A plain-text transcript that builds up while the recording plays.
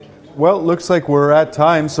Well, it looks like we're at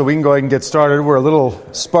time, so we can go ahead and get started. We're a little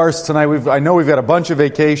sparse tonight. I know we've got a bunch of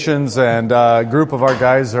vacations, and a group of our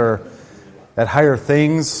guys are at Higher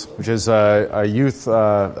Things, which is a youth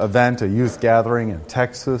event, a youth gathering in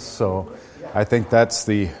Texas. So I think that's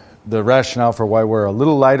the rationale for why we're a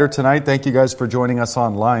little lighter tonight. Thank you guys for joining us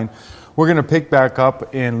online. We're going to pick back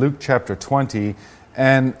up in Luke chapter 20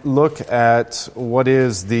 and look at what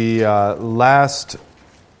is the last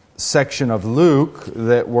section of Luke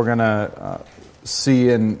that we're going to see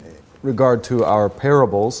in regard to our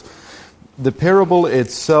parables. The parable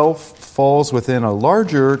itself falls within a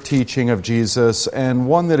larger teaching of Jesus, and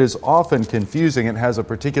one that is often confusing. It has a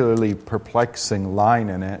particularly perplexing line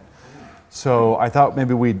in it. So I thought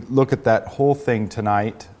maybe we'd look at that whole thing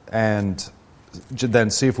tonight and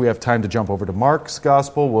then see if we have time to jump over to Mark's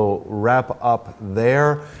Gospel. We'll wrap up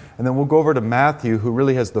there, and then we'll go over to Matthew, who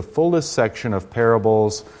really has the fullest section of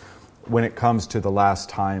parables when it comes to the last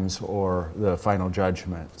times or the final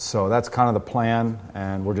judgment. So that's kind of the plan,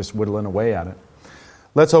 and we're just whittling away at it.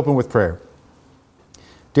 Let's open with prayer.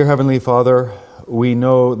 Dear Heavenly Father, we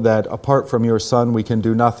know that apart from your Son we can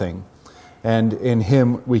do nothing, and in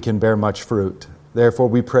him we can bear much fruit. Therefore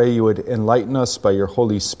we pray you would enlighten us by your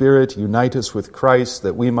Holy Spirit, unite us with Christ,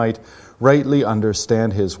 that we might rightly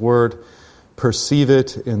understand his word, perceive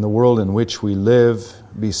it in the world in which we live,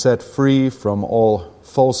 be set free from all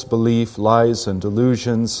false belief, lies, and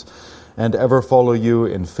delusions, and ever follow you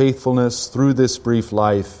in faithfulness through this brief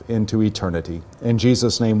life into eternity. In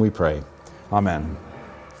Jesus' name we pray. Amen.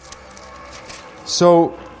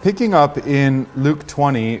 So, picking up in Luke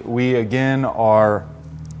 20, we again are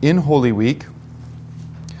in Holy Week.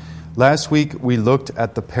 Last week we looked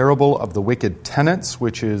at the parable of the wicked tenants,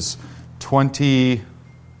 which is we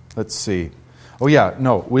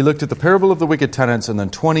looked at the parable of the wicked tenants, and then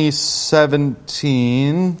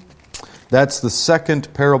 2017, that's the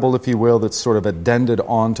second parable, if you will, that's sort of addended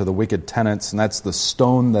on to the wicked tenants, and that's the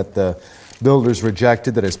stone that the builders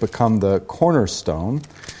rejected that has become the cornerstone.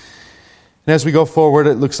 And as we go forward,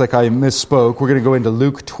 it looks like I misspoke. We're going to go into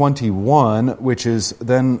Luke 21, which is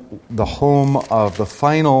then the home of the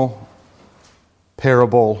final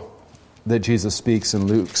parable that Jesus speaks in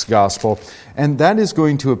Luke's Gospel. And that is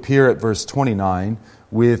going to appear at verse 29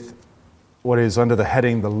 with what is under the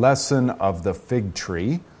heading, the lesson of the fig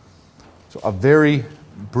tree. So a very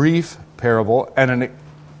brief parable and an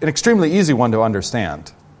extremely easy one to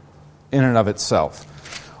understand in and of itself.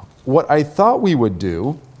 What I thought we would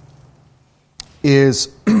do is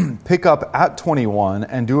pick up at 21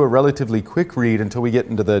 and do a relatively quick read until we get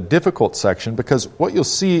into the difficult section, because what you'll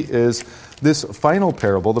see is this final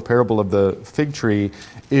parable, the parable of the fig tree,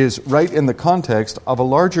 is right in the context of a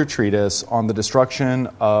larger treatise on the destruction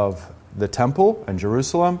of the temple and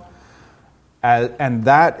Jerusalem, and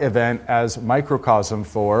that event as microcosm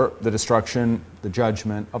for the destruction, the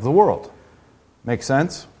judgment of the world. Make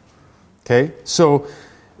sense? Okay, so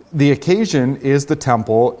the occasion is the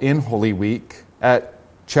temple in Holy Week. At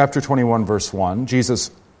chapter 21, verse 1, Jesus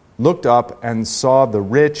looked up and saw the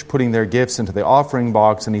rich putting their gifts into the offering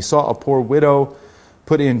box, and he saw a poor widow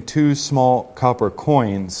put in 2 small copper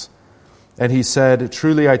coins. And he said,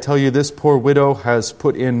 "Truly I tell you, this poor widow has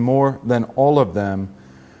put in more than all of them,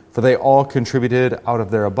 for they all contributed out of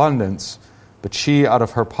their abundance, but she out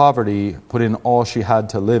of her poverty put in all she had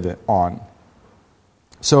to live on."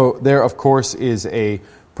 So there, of course, is a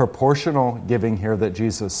proportional giving here that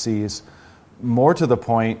Jesus sees. More to the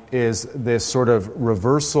point is this sort of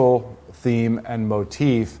reversal theme and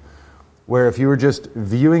motif, where if you were just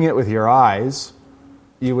viewing it with your eyes,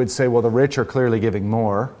 you would say, well, the rich are clearly giving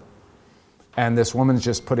more, and this woman's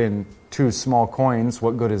just put in 2 small coins.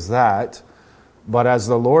 What good is that? But as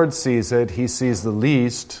the Lord sees it, he sees the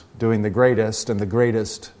least doing the greatest, and the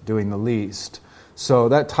greatest doing the least. So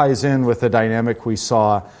that ties in with the dynamic we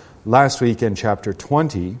saw last week in chapter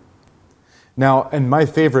 20. Now, and my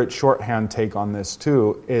favorite shorthand take on this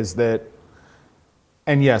too is that,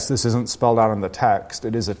 and yes, this isn't spelled out in the text,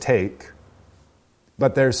 it is a take,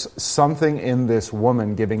 but there's something in this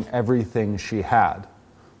woman giving everything she had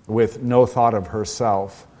with no thought of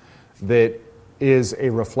herself that is a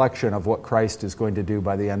reflection of what Christ is going to do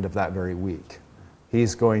by the end of that very week.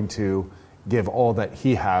 He's going to give all that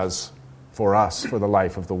he has for us, for the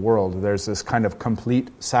life of the world. There's this kind of complete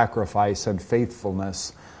sacrifice and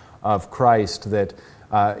faithfulness of Christ that,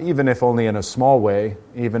 even if only in a small way,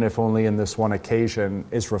 even if only in this one occasion,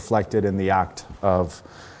 is reflected in the act of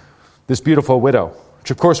this beautiful widow,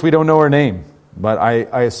 which of course we don't know her name, but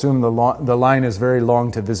I assume the line is very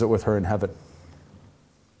long to visit with her in heaven.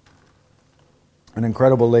 An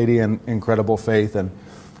incredible lady and incredible faith, and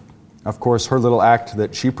of course her little act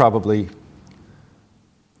that she probably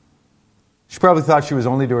probably thought she was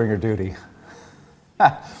only doing her duty.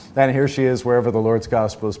 And here she is, wherever the Lord's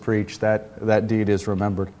gospel is preached, that deed is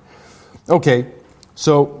remembered. Okay,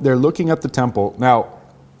 so they're looking at the temple. Now,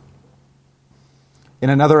 in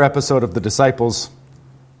another episode of The Disciples,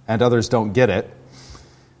 and others don't get it,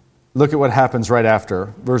 look at what happens right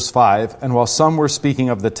after. Verse 5, and while some were speaking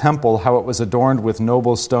of the temple, how it was adorned with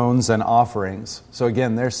noble stones and offerings. So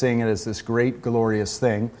again, they're seeing it as this great, glorious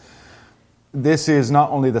thing. This is not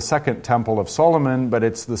only the second temple of Solomon, but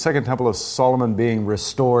it's the second temple of Solomon being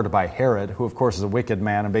restored by Herod, who of course is a wicked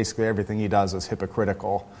man, and basically everything he does is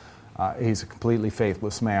hypocritical. He's a completely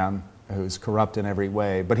faithless man who's corrupt in every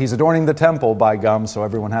way. But he's adorning the temple, by gum, so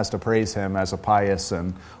everyone has to praise him as a pious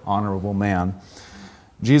and honorable man.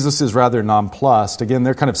 Jesus is rather nonplussed. Again,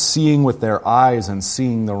 they're kind of seeing with their eyes and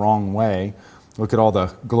seeing the wrong way. Look at all the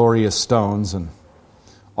glorious stones and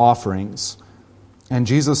offerings. And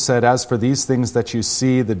Jesus said, as for these things that you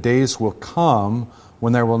see, the days will come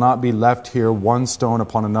when there will not be left here one stone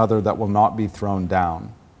upon another that will not be thrown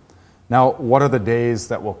down. Now, what are the days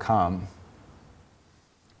that will come?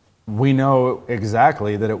 We know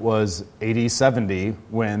exactly that it was AD 70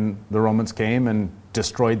 when the Romans came and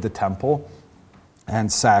destroyed the temple and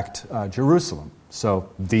sacked Jerusalem. So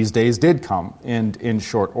these days did come in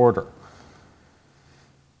short order.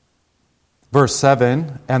 Verse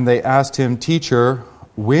 7, and they asked him, Teacher,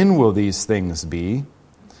 when will these things be?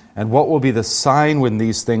 And what will be the sign when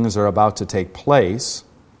these things are about to take place?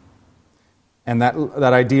 And that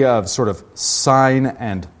idea of sort of sign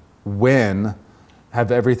and when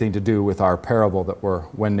have everything to do with our parable that we're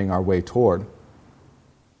wending our way toward.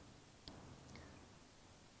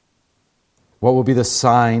 What will be the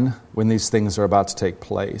sign when these things are about to take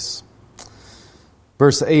place?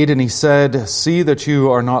 Verse 8, and he said, See that you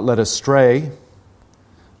are not led astray,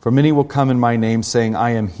 for many will come in my name, saying,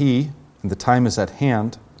 I am he, and the time is at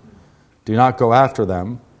hand. Do not go after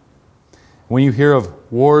them. When you hear of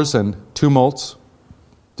wars and tumults,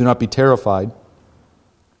 do not be terrified.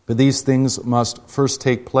 For these things must first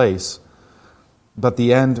take place, but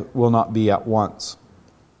the end will not be at once.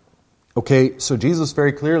 Okay, so Jesus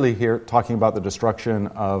very clearly here talking about the destruction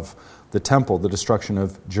of the temple, the destruction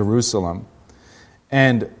of Jerusalem.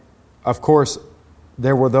 And, of course,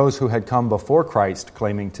 there were those who had come before Christ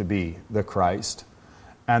claiming to be the Christ,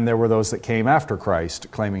 and there were those that came after Christ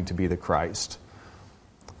claiming to be the Christ.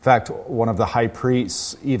 In fact, one of the high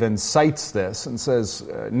priests even cites this and says,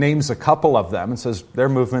 names a couple of them and says, their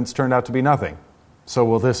movements turned out to be nothing. So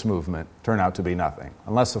will this movement turn out to be nothing?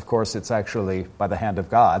 Unless, of course, it's actually by the hand of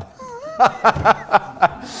God.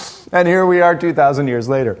 And here we are 2,000 years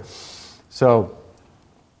later. So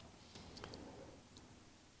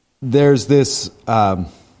there's this, the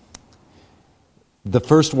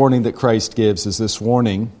first warning that Christ gives is this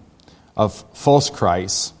warning of false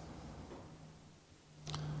Christs,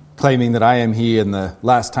 claiming that I am he and the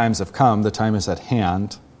last times have come, the time is at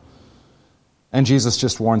hand. And Jesus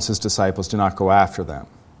just warns his disciples, do not go after them.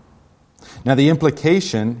 Now the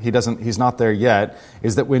implication, he's not there yet,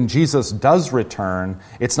 is that when Jesus does return,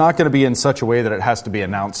 it's not going to be in such a way that it has to be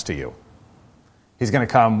announced to you. He's going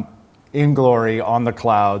to come in glory on the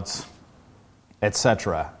clouds,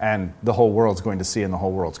 etc., and the whole world's going to see and the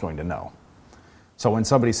whole world's going to know. So when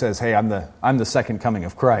somebody says, hey, I'm the second coming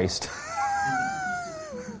of Christ,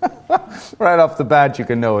 right off the bat you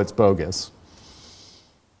can know it's bogus.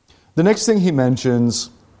 The next thing he mentions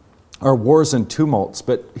are wars and tumults,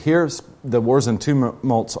 but here the wars and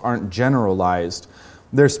tumults aren't generalized.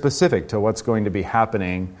 They're specific to what's going to be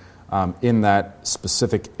happening in that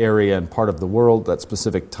specific area and part of the world, that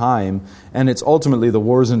specific time. And it's ultimately the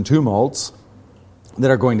wars and tumults that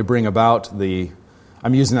are going to bring about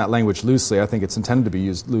I'm using that language loosely, I think it's intended to be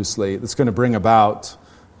used loosely, that's going to bring about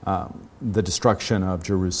the destruction of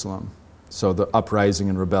Jerusalem. So the uprising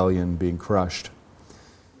and rebellion being crushed.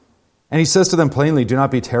 And he says to them plainly, do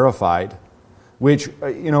not be terrified, which,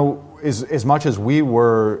 is as much as we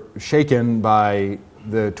were shaken by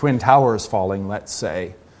the Twin Towers falling, let's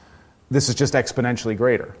say, this is just exponentially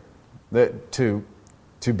greater. To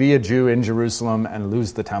be a Jew in Jerusalem and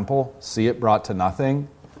lose the temple, see it brought to nothing,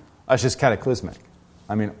 that's just cataclysmic.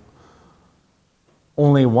 I mean,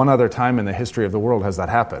 only one other time in the history of the world has that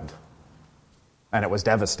happened, and it was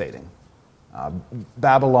devastating.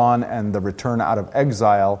 Babylon and the return out of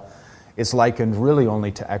exile is likened really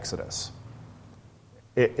only to Exodus.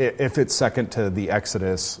 If it's second to the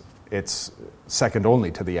Exodus, it's second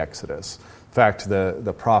only to the Exodus. In fact,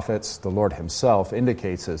 the prophets, the Lord himself,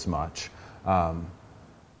 indicates as much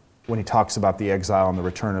when he talks about the exile and the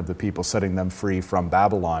return of the people, setting them free from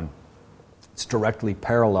Babylon. It's directly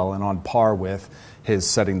parallel and on par with his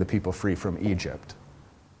setting the people free from Egypt.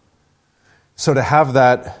 So to have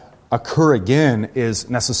that occur again is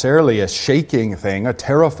necessarily a shaking thing, a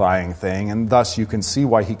terrifying thing, and thus you can see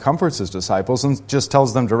why he comforts his disciples and just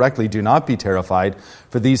tells them directly, do not be terrified,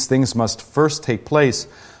 for these things must first take place,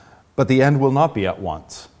 but the end will not be at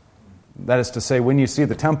once. That is to say, when you see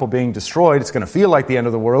the temple being destroyed, it's going to feel like the end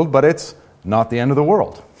of the world, but it's not the end of the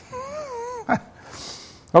world.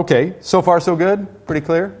 Okay, so far so good? Pretty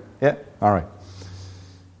clear? Yeah? All right.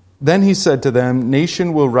 Then he said to them,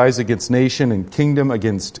 nation will rise against nation and kingdom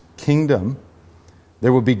against kingdom.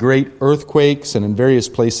 There will be great earthquakes and in various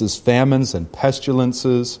places famines and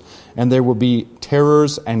pestilences, and there will be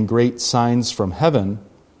terrors and great signs from heaven.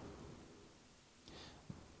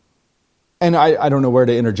 And I don't know where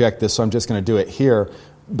to interject this, so I'm just going to do it here.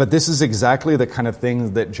 But this is exactly the kind of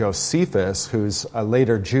thing that Josephus, who's a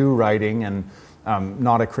later Jew writing and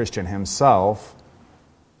not a Christian himself.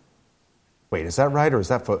 Wait, is that right or is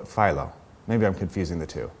that Philo? Maybe I'm confusing the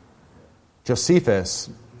two. Josephus,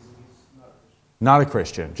 not a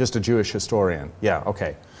Christian, just a Jewish historian. Yeah,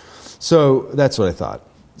 okay. So that's what I thought.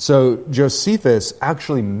 So Josephus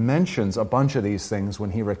actually mentions a bunch of these things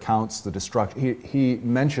when he recounts the destruction. He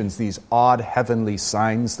mentions these odd heavenly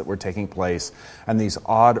signs that were taking place and these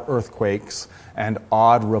odd earthquakes and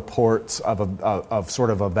odd reports of sort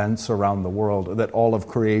of events around the world, that all of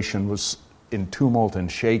creation was in tumult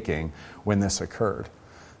and shaking when this occurred.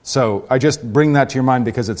 So I just bring that to your mind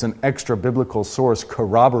because it's an extra biblical source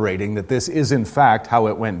corroborating that this is in fact how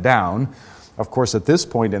it went down. Of course, at this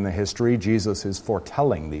point in the history, Jesus is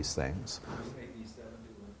foretelling these things.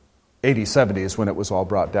 80-70 is when it was all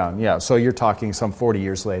brought down. Yeah, so you're talking some 40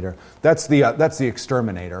 years later. That's the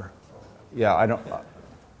exterminator. Yeah, I don't...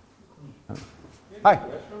 Hi.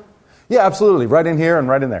 Yeah, absolutely. Right in here and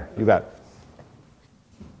right in there. You bet.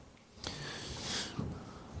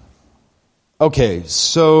 Okay,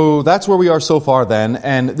 so that's where we are so far then,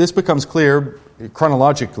 and this becomes clear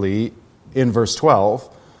chronologically in verse 12.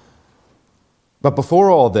 But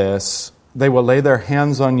before all this, they will lay their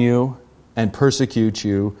hands on you and persecute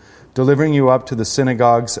you, delivering you up to the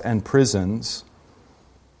synagogues and prisons,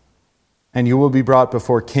 and you will be brought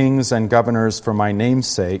before kings and governors for my name's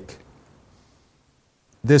sake.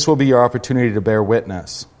 This will be your opportunity to bear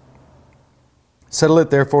witness. Settle it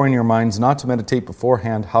therefore in your minds not to meditate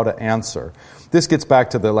beforehand how to answer. This gets back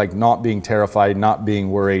to the not being terrified, not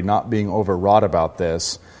being worried, not being overwrought about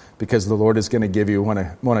this, because the Lord is going to give you, one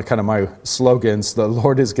of kind of my slogans, the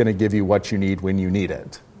Lord is going to give you what you need when you need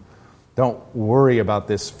it. Don't worry about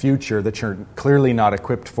this future that you're clearly not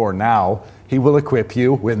equipped for now. He will equip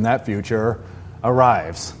you when that future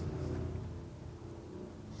arrives.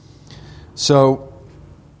 So,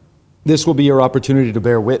 this will be your opportunity to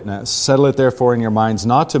bear witness. Settle it therefore in your minds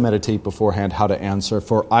not to meditate beforehand how to answer,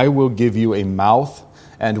 for I will give you a mouth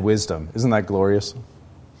and wisdom. Isn't that glorious?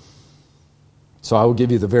 So I will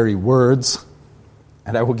give you the very words,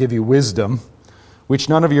 and I will give you wisdom, which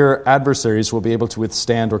none of your adversaries will be able to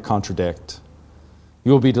withstand or contradict.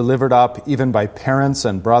 You will be delivered up even by parents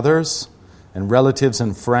and brothers, and relatives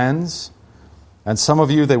and friends, and some of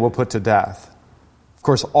you they will put to death. Of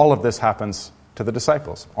course, all of this happens to the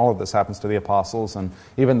disciples. All of this happens to the apostles and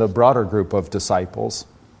even the broader group of disciples.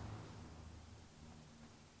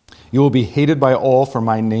 You will be hated by all for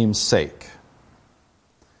my name's sake,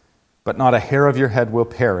 but not a hair of your head will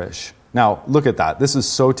perish. Now, look at that. This is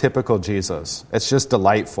so typical Jesus. It's just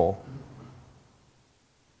delightful.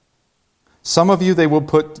 Some of you they will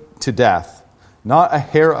put to death. Not a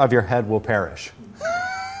hair of your head will perish.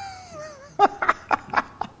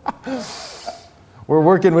 We're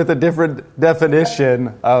working with a different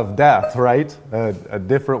definition of death, right? A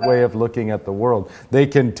different way of looking at the world. They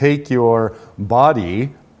can take your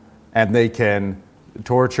body and they can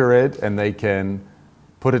torture it and they can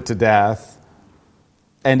put it to death,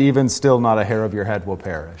 and even still not a hair of your head will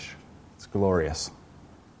perish. It's glorious.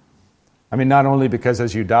 I mean, not only because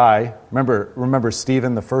as you die, remember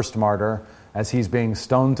Stephen, the first martyr, as he's being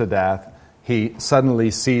stoned to death, he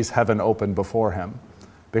suddenly sees heaven open before him,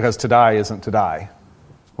 because to die isn't to die.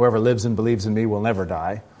 Whoever lives and believes in me will never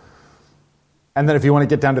die. And then if you want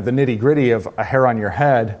to get down to the nitty-gritty of a hair on your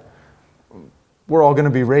head, we're all going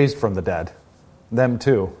to be raised from the dead. Them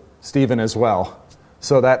too. Stephen as well.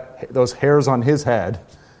 So that those hairs on his head,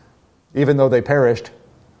 even though they perished,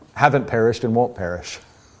 haven't perished and won't perish.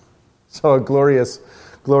 So a glorious,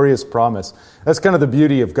 glorious promise. That's kind of the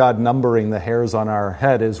beauty of God numbering the hairs on our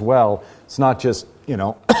head as well. It's not just,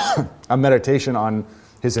 a meditation on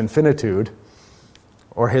his infinitude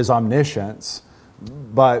or his omniscience,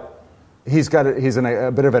 but he's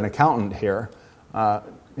a bit of an accountant here.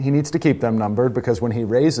 He needs to keep them numbered because when he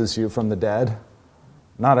raises you from the dead,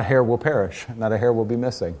 not a hair will perish, not a hair will be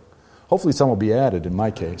missing. Hopefully some will be added in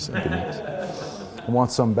my case. That'd be nice. I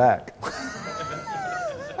want some back.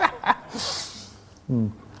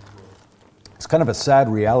 It's kind of a sad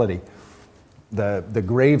reality. The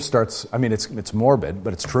grave starts, I mean, it's morbid,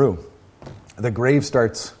 but it's true. The grave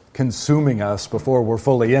starts consuming us before we're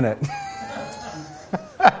fully in it.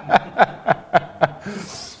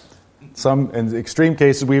 In extreme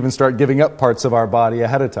cases, we even start giving up parts of our body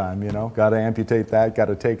ahead of time, Got to amputate that, got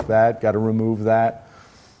to take that, got to remove that.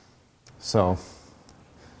 So,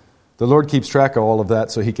 the Lord keeps track of all of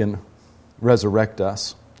that so He can resurrect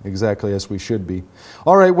us exactly as we should be.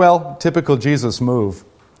 All right, well, typical Jesus move.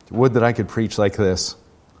 Would that I could preach like this.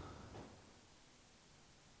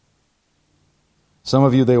 Some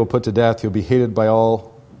of you they will put to death. You'll be hated by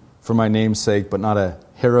all for my name's sake, but not a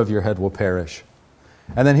hair of your head will perish.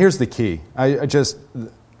 And then here's the key. It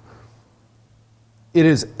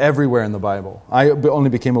is everywhere in the Bible. I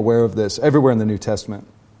only became aware of this everywhere in the New Testament.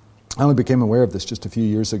 I only became aware of this just a few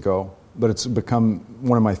years ago, but it's become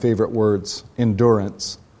one of my favorite words,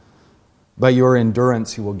 endurance. By your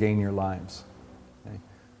endurance, you will gain your lives. Okay?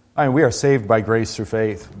 I mean, we are saved by grace through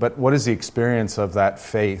faith, but what is the experience of that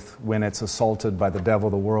faith when it's assaulted by the devil,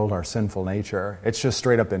 the world, our sinful nature? It's just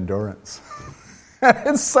straight up endurance.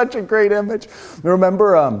 It's such a great image.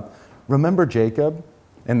 Remember Jacob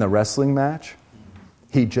in the wrestling match?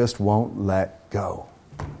 He just won't let go.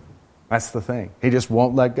 That's the thing. He just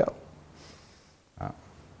won't let go.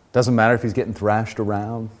 Doesn't matter if he's getting thrashed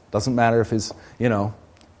around. Doesn't matter if he's,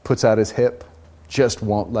 puts out his hip. Just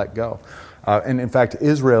won't let go. And in fact,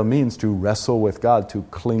 Israel means to wrestle with God, to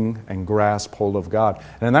cling and grasp hold of God.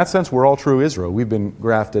 And in that sense, we're all true Israel. We've been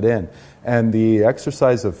grafted in. And the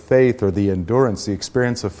exercise of faith, or the endurance, the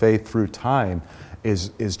experience of faith through time, is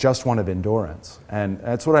just one of endurance. And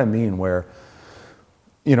that's what I mean where,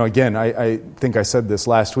 again, I think I said this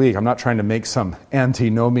last week. I'm not trying to make some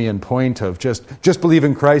antinomian point of just believe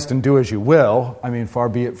in Christ and do as you will. I mean, far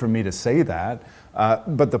be it from me to say that.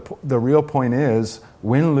 But the real point is,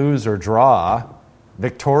 win, lose, or draw,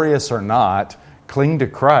 victorious or not, cling to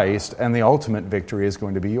Christ, and the ultimate victory is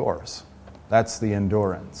going to be yours. That's the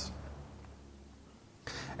endurance.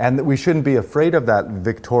 And we shouldn't be afraid of that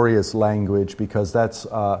victorious language, because that's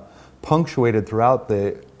punctuated throughout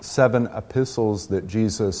the 7 epistles that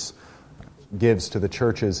Jesus gives to the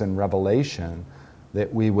churches in Revelation,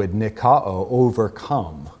 that we would nikao,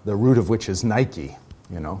 overcome, the root of which is Nike,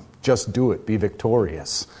 just do it, be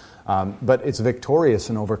victorious. But it's victorious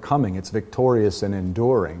in overcoming, it's victorious in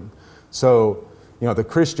enduring. So, the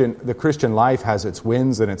Christian life has its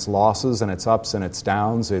wins and its losses and its ups and its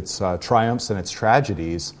downs, its triumphs and its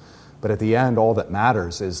tragedies. But at the end, all that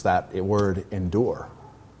matters is that word endure.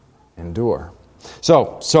 Endure.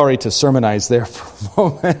 So, sorry to sermonize there for a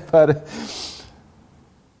moment, but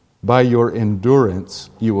by your endurance,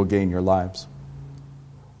 you will gain your lives.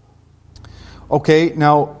 Okay,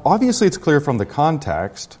 now, obviously it's clear from the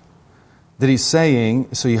context that he's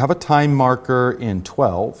saying, so you have a time marker in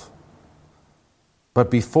 12, but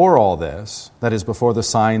before all this, that is before the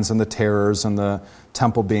signs and the terrors and the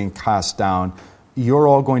temple being cast down, you're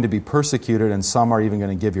all going to be persecuted, and some are even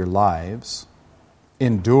going to give your lives.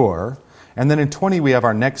 Endure. And then in 20 we have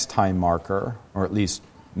our next time marker, or at least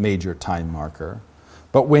major time marker.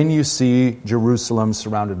 But when you see Jerusalem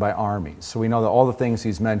surrounded by armies. So we know that all the things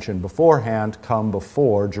he's mentioned beforehand come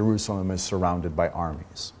before Jerusalem is surrounded by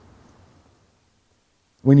armies.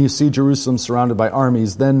 When you see Jerusalem surrounded by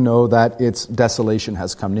armies, then know that its desolation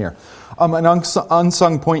has come near. An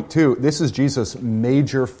unsung point too, this is Jesus'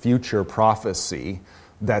 major future prophecy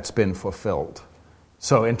that's been fulfilled.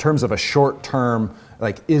 So in terms of a short term,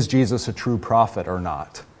 is Jesus a true prophet or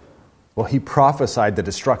not? Well, he prophesied the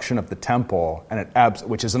destruction of the temple,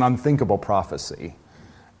 which is an unthinkable prophecy,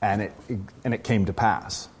 and it came to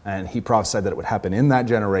pass. And he prophesied that it would happen in that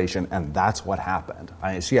generation, and that's what happened.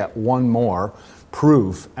 It's yet one more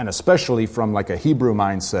proof, and especially from a Hebrew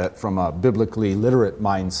mindset, from a biblically literate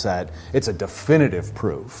mindset, it's a definitive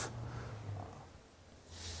proof.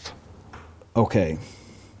 Okay.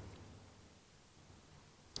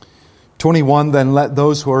 21, then let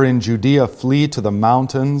those who are in Judea flee to the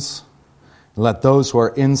mountains. Let those who are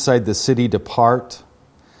inside the city depart,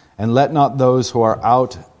 and let not those who are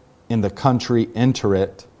out in the country enter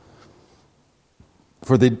it.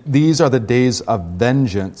 For these are the days of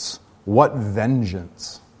vengeance. What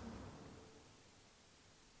vengeance?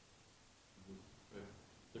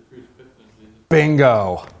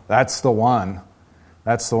 Bingo! That's the one.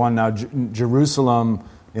 That's the one. Now, Jerusalem,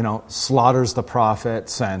 slaughters the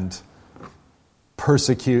prophets and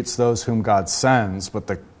persecutes those whom God sends,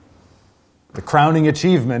 but The crowning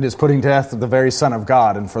achievement is putting to death the very Son of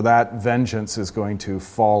God, and for that, vengeance is going to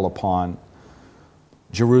fall upon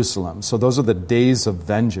Jerusalem. So those are the days of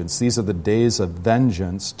vengeance. These are the days of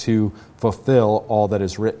vengeance to fulfill all that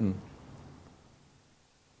is written.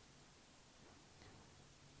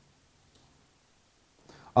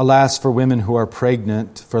 Alas for women who are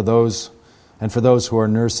pregnant, for those who are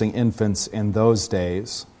nursing infants in those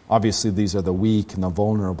days. Obviously, these are the weak and the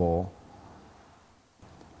vulnerable.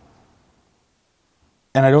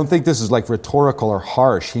 And I don't think this is like rhetorical or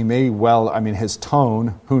harsh. He may well, his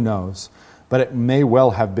tone, who knows, but it may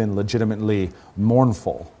well have been legitimately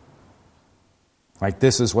mournful. Like,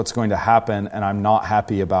 this is what's going to happen, and I'm not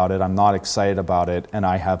happy about it, I'm not excited about it, and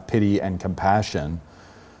I have pity and compassion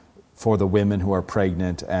for the women who are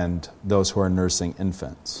pregnant and those who are nursing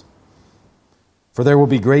infants. For there will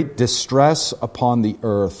be great distress upon the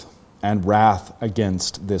earth and wrath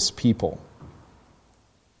against this people.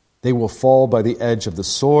 They will fall by the edge of the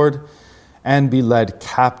sword and be led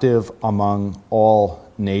captive among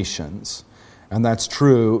all nations. And that's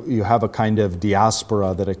true. You have a kind of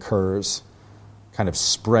diaspora that occurs, kind of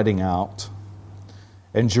spreading out.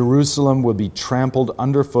 And Jerusalem will be trampled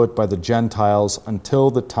underfoot by the Gentiles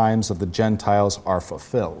until the times of the Gentiles are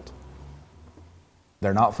fulfilled.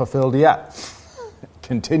 They're not fulfilled yet. It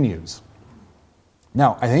continues.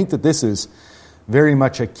 Now, I think that this is very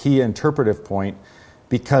much a key interpretive point,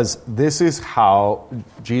 because this is how,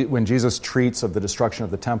 when Jesus treats of the destruction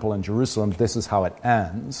of the temple in Jerusalem, this is how it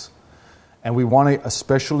ends. And we want to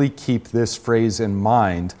especially keep this phrase in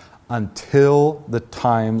mind, until the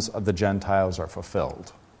times of the Gentiles are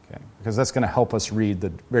fulfilled. Okay? Because that's going to help us read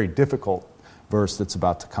the very difficult verse that's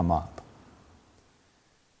about to come up.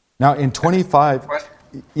 Now in 25...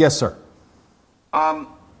 Yes, sir. I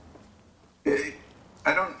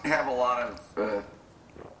don't have a lot of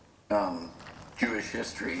Jewish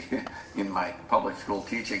history in my public school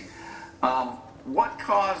teaching. What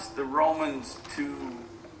caused the Romans to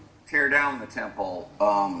tear down the temple?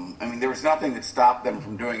 There was nothing that stopped them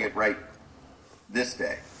from doing it right this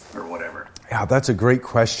day or whatever. Yeah, that's a great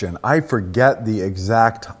question. I forget the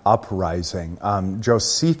exact uprising.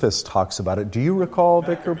 Josephus talks about it. Do you recall,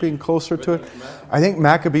 Victor, being closer to it? I think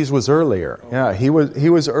Maccabees was earlier. Yeah, he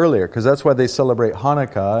was earlier, because that's why they celebrate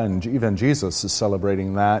Hanukkah, and even Jesus is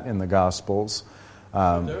celebrating that in the Gospels.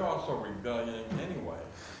 They're also rebelling anyway.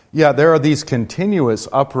 Yeah, there are these continuous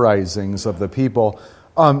uprisings of the people.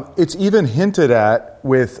 It's even hinted at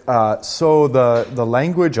with, so the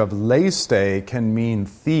language of leste can mean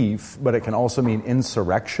thief, but it can also mean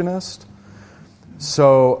insurrectionist.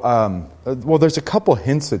 So, there's a couple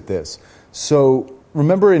hints at this. So,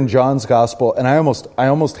 remember in John's Gospel, and I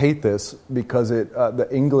almost hate this because the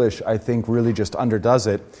English, I think, really just underdoes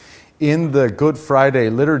it. In the Good Friday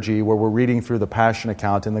liturgy, where we're reading through the Passion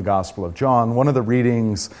account in the Gospel of John, one of the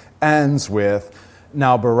readings ends with,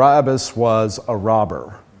 "Now Barabbas was a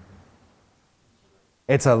robber."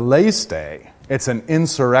 It's a leste. It's an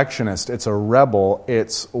insurrectionist. It's a rebel.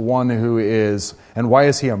 It's one who is... And why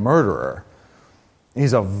is he a murderer?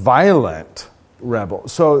 He's a violent rebel.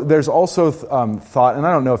 So there's also thought, and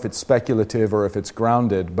I don't know if it's speculative or if it's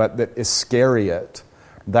grounded, but that Iscariot,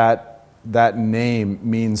 that name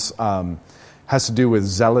means has to do with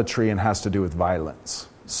zealotry and has to do with violence.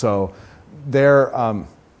 So there...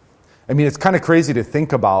 it's kind of crazy to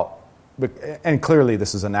think about, and clearly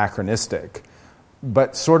this is anachronistic,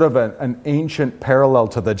 but sort of an ancient parallel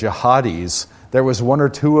to the jihadis. There was one or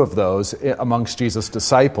two of those amongst Jesus'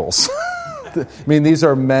 disciples. These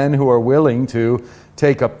are men who are willing to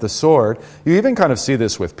take up the sword. You even kind of see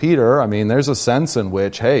this with Peter. There's a sense in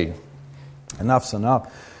which, hey, enough's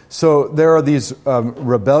enough. So there are these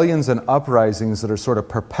rebellions and uprisings that are sort of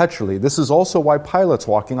perpetually. This is also why Pilate's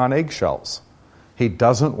walking on eggshells. He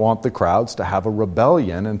doesn't want the crowds to have a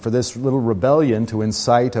rebellion, and for this little rebellion to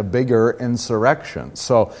incite a bigger insurrection.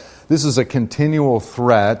 So this is a continual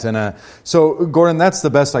threat. So, Gordon, that's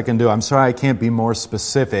the best I can do. I'm sorry I can't be more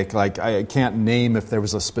specific. Like, I can't name if there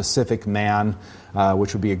was a specific man,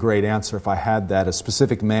 which would be a great answer if I had that, a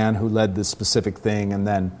specific man who led this specific thing, and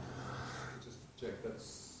then... Just to check,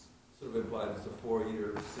 that's sort of implied as a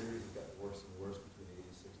 4-year series. It got worse and worse between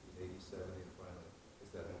 80, 60, 80, 70, and finally,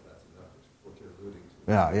 that's enough, what you're alluding to.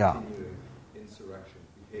 Yeah. Continuing insurrection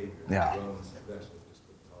behavior. Yeah. Romans eventually just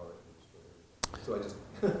couldn't tolerate it. So I just...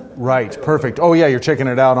 Right, perfect. Oh, yeah, you're checking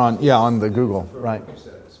it out on the Google. Right.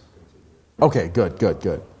 Okay,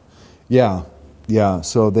 good. Yeah,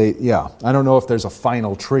 so I don't know if there's a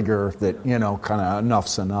final trigger that, kind of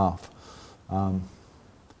enough's enough. Yeah.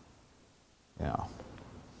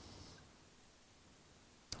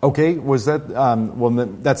 Okay, was that,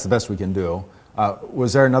 that's the best we can do.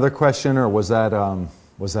 Was there another question, or was that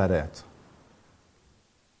it?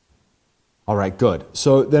 All right, good.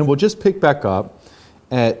 So then we'll just pick back up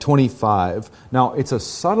at 25. Now, it's a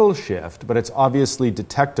subtle shift, but it's obviously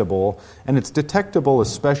detectable, and it's detectable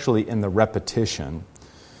especially in the repetition.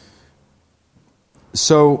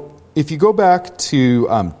 So if you go back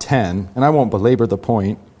to 10, and I won't belabor the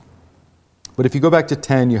point, but if you go back to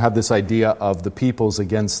 10, you have this idea of the peoples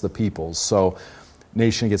against the peoples. So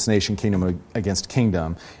nation against nation, kingdom against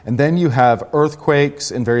kingdom. And then you have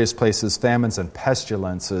earthquakes in various places, famines and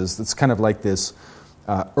pestilences. That's kind of like this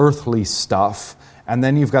earthly stuff. And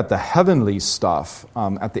then you've got the heavenly stuff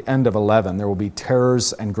at the end of 11. There will be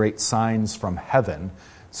terrors and great signs from heaven.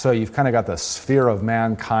 So you've kind of got the sphere of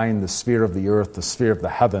mankind, the sphere of the earth, the sphere of the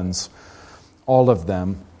heavens, all of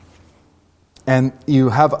them. And you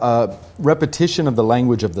have a repetition of the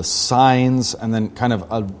language of the signs, and then kind of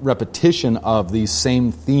a repetition of these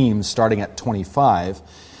same themes starting at 25.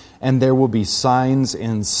 And there will be signs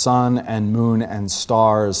in sun and moon and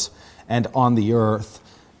stars and on the earth,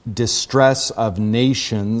 distress of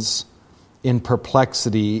nations in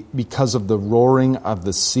perplexity because of the roaring of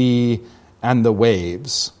the sea and the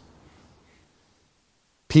waves.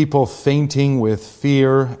 People fainting with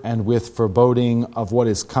fear and with foreboding of what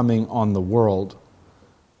is coming on the world.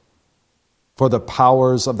 For the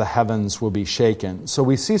powers of the heavens will be shaken. So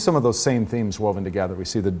we see some of those same themes woven together. We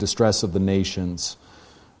see the distress of the nations.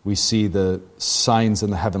 We see the signs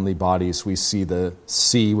in the heavenly bodies. We see the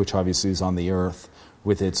sea, which obviously is on the earth,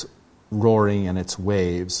 with its roaring and its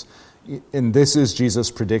waves. And this is Jesus'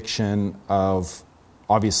 prediction of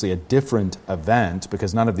obviously a different event,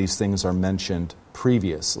 because none of these things are mentioned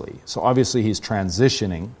previously. So obviously he's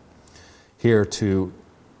transitioning here to,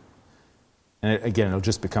 and again, it'll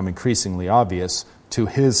just become increasingly obvious, to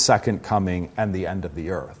his second coming and the end of the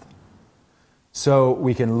earth. So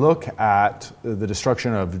we can look at the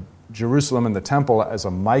destruction of Jerusalem and the temple as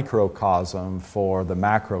a microcosm for the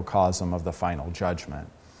macrocosm of the final judgment.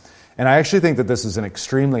 And I actually think that this is an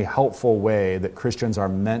extremely helpful way that Christians are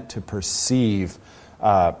meant to perceive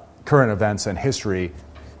current events and history.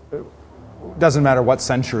 Doesn't matter what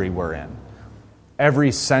century we're in.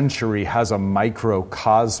 Every century has a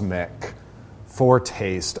microcosmic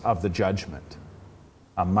foretaste of the judgment,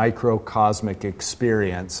 a microcosmic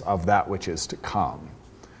experience of that which is to come.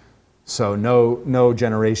 So no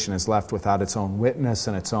generation is left without its own witness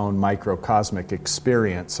and its own microcosmic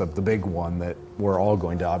experience of the big one that we're all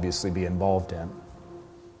going to obviously be involved in.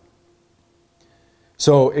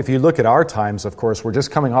 So if you look at our times, of course, we're just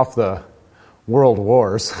coming off the world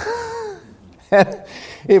wars.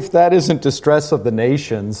 If that isn't distress of the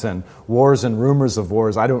nations and wars and rumors of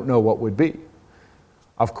wars, I don't know what would be.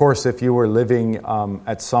 Of course, if you were living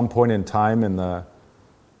at some point in time in the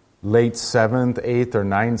late 7th, 8th, or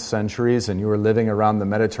 9th centuries and you were living around the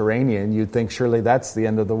Mediterranean, you'd think surely that's the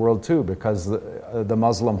end of the world too, because the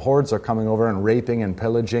Muslim hordes are coming over and raping and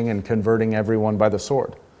pillaging and converting everyone by the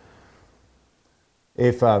sword.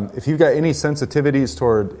 If you've got any sensitivities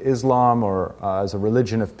toward Islam or as a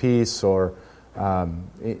religion of peace, or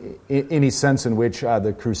any sense in which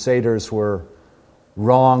the Crusaders were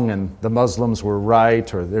wrong and the Muslims were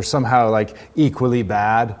right, or they're somehow like equally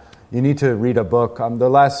bad, you need to read a book.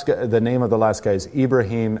 The name of the last guy is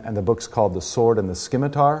Ibrahim, and the book's called The Sword and the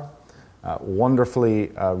Scimitar.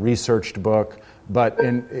 Wonderfully researched book, but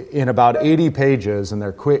in about 80 pages, and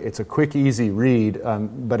it's a quick, easy read,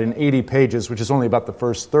 but in 80 pages, which is only about the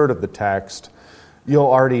first third of the text, you'll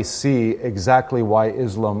already see exactly why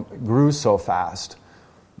Islam grew so fast.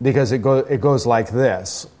 Because it goes like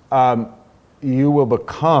this. You will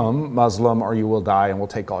become Muslim or you will die, and we'll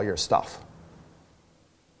take all your stuff.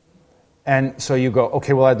 And so you go,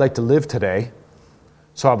 okay, well, I'd like to live today,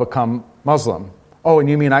 so I'll become Muslim. Oh, and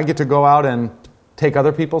you mean I get to go out and take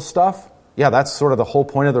other people's stuff? Yeah, that's sort of the whole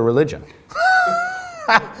point of the religion.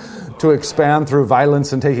 To expand through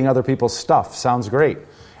violence and taking other people's stuff. Sounds great.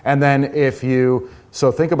 And then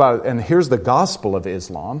so think about it, and here's the gospel of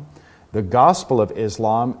Islam. The gospel of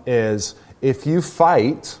Islam is if you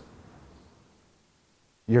fight,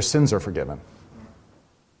 your sins are forgiven.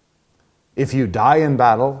 If you die in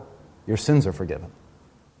battle, your sins are forgiven.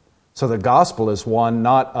 So the gospel is one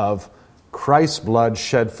not of Christ's blood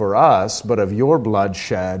shed for us, but of your blood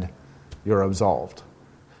shed, you're absolved.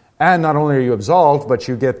 And not only are you absolved, but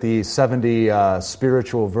you get the 70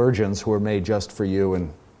 spiritual virgins who are made just for you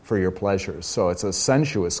and for your pleasures. So it's a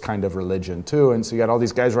sensuous kind of religion too. And so you got all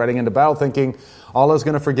these guys riding into battle thinking, Allah's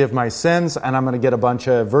going to forgive my sins and I'm going to get a bunch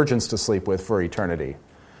of virgins to sleep with for eternity.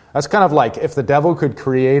 That's kind of like if the devil could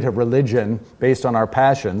create a religion based on our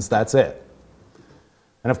passions, that's it.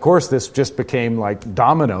 And of course, this just became like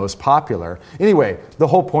dominoes popular. Anyway, the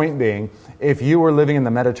whole point being, if you were living in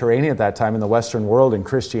the Mediterranean at that time in the Western world in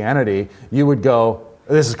Christianity, you would go,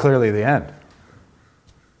 this is clearly the end.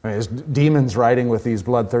 I mean, there's demons riding with these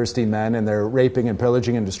bloodthirsty men, and they're raping and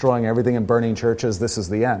pillaging and destroying everything and burning churches. This is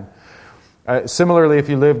the end. Similarly, if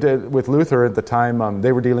you lived with Luther at the time,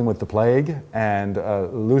 they were dealing with the plague, and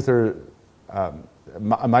Luther, A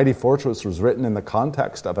Mighty Fortress was written in the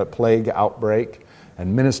context of a plague outbreak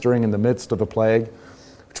and ministering in the midst of a plague,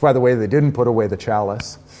 which, by the way, they didn't put away the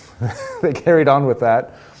chalice. They carried on with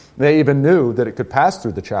that. They even knew that it could pass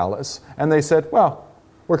through the chalice, and they said, well,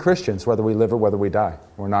 we're Christians, whether we live or whether we die.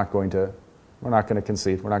 We're not going to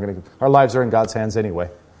concede. Our lives are in God's hands anyway.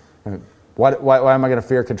 Why am I going to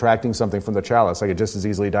fear contracting something from the chalice? I could just as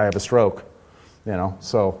easily die of a stroke.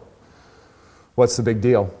 So what's the big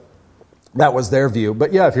deal? That was their view.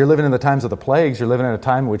 But yeah, if you're living in the times of the plagues, you're living in a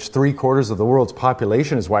time in which 3/4 of the world's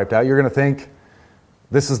population is wiped out, you're going to think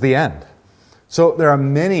this is the end. So there are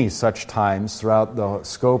many such times throughout the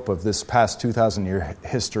scope of this past 2,000-year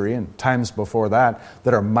history and times before that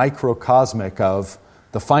are microcosmic of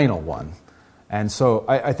the final one. And so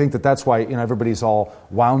I think that's why everybody's all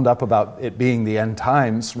wound up about it being the end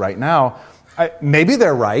times right now. Maybe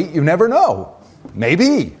they're right. You never know.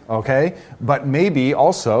 Maybe, okay? But maybe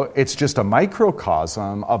also it's just a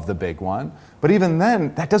microcosm of the big one. But even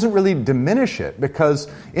then, that doesn't really diminish it, because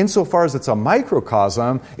insofar as it's a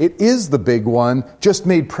microcosm, it is the big one, just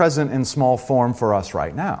made present in small form for us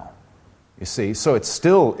right now. You see? So it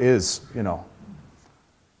still is,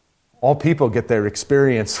 all people get their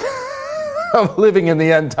experience of living in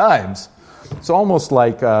the end times. It's almost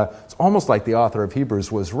like the author of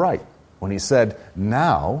Hebrews was right when he said,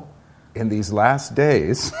 now, in these last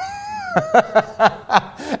days...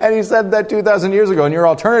 And he said that 2,000 years ago, and your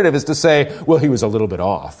alternative is to say, well, he was a little bit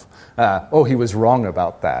off. He was wrong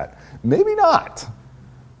about that. Maybe not.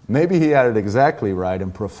 Maybe he had it exactly right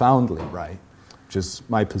and profoundly right, which is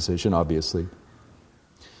my position, obviously.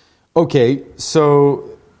 Okay,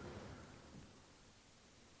 so,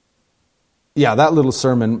 yeah, that little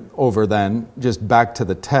sermon over then, just back to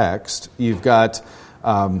the text. You've got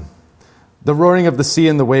the roaring of the sea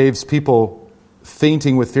and the waves, people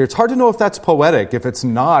fainting with fear. It's hard to know if that's poetic. If it's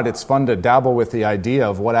not, it's fun to dabble with the idea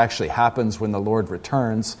of what actually happens when the Lord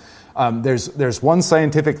returns. There's one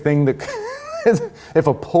scientific thing that if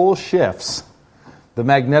a pole shifts, the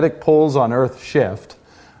magnetic poles on Earth shift,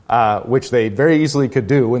 which they very easily could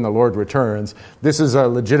do when the Lord returns. This is a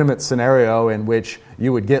legitimate scenario in which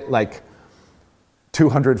you would get like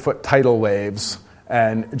 200-foot tidal waves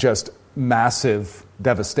and just massive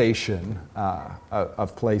devastation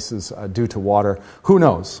of places due to water. Who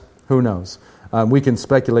knows? We can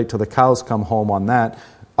speculate till the cows come home on that.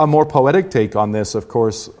 A more poetic take on this, of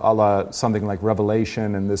course, a la something like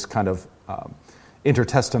Revelation and this kind of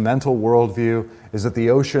intertestamental worldview, is that the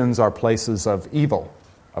oceans are places of evil,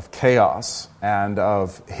 of chaos, and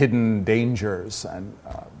of hidden dangers, and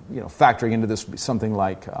factoring into this something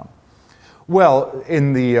like...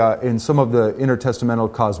 in some of the intertestamental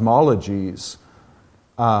cosmologies,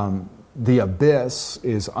 the abyss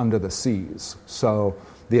is under the seas. So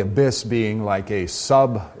the abyss being like a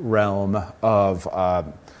sub-realm of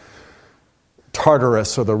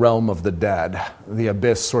Tartarus, or the realm of the dead. The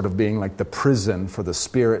abyss sort of being like the prison for the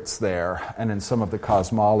spirits there. And in some of the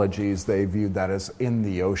cosmologies, they viewed that as in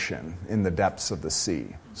the ocean, in the depths of the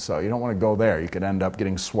sea. So you don't want to go there. You could end up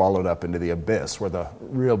getting swallowed up into the abyss where the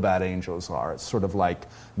real bad angels are. It's sort of like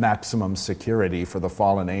maximum security for the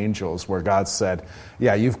fallen angels, where God said,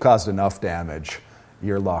 yeah, you've caused enough damage.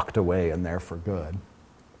 You're locked away in there for good.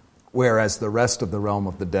 Whereas the rest of the realm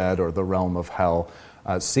of the dead, or the realm of hell,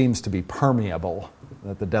 seems to be permeable,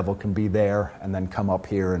 that the devil can be there and then come up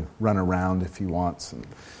here and run around if he wants, and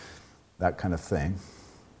that kind of thing.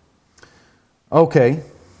 Okay.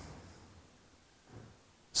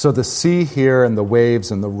 So the sea here and the waves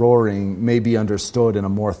and the roaring may be understood in a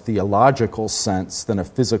more theological sense than a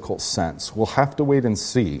physical sense. We'll have to wait and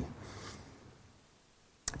see.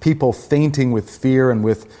 People fainting with fear and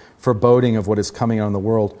with foreboding of what is coming on in the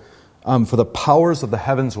world. For the powers of the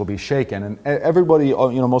heavens will be shaken. And everybody,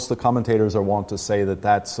 most of the commentators are wont to say that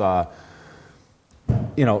that's,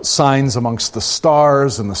 signs amongst the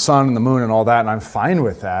stars and the sun and the moon and all that, and I'm fine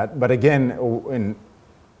with that. But again,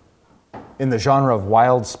 in the genre of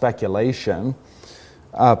wild speculation,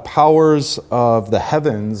 powers of the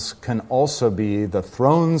heavens can also be the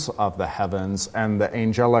thrones of the heavens and the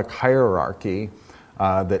angelic hierarchy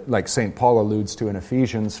that, like St. Paul alludes to in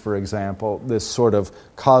Ephesians, for example, this sort of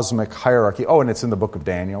cosmic hierarchy. Oh, and it's in the book of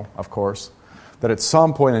Daniel, of course, that at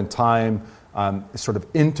some point in time, sort of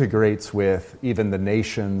integrates with even the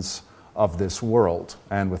nations of this world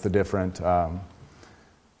and with the different,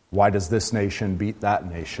 why does this nation beat that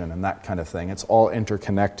nation and that kind of thing. It's all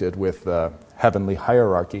interconnected with the heavenly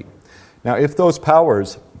hierarchy. Now, if those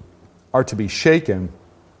powers are to be shaken,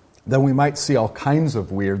 then we might see all kinds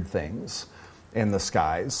of weird things in the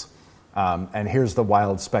skies. And here's the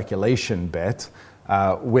wild speculation bit.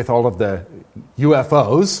 With all of the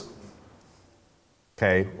UFOs,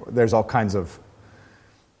 okay, there's all kinds of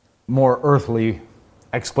more earthly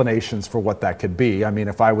explanations for what that could be. I mean,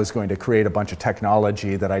 if I was going to create a bunch of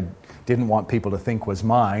technology that I didn't want people to think was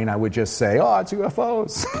mine, I would just say, oh, it's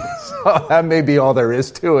UFOs. So that may be all there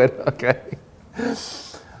is to it, okay?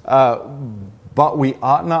 But we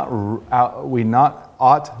ought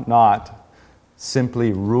not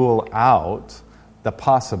simply rule out the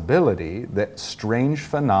possibility that strange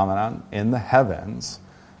phenomena in the heavens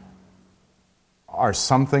are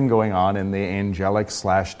something going on in the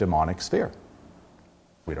angelic/demonic sphere.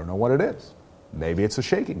 We don't know what it is. Maybe it's a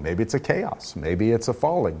shaking. Maybe it's a chaos. Maybe it's a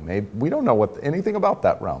falling. We don't know anything about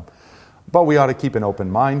that realm. But we ought to keep an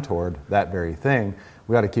open mind toward that very thing.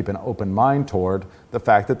 We ought to keep an open mind toward the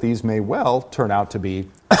fact that these may well turn out to be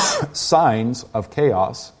signs of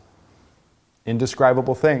chaos,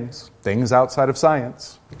 indescribable things outside of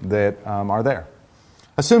science that are there.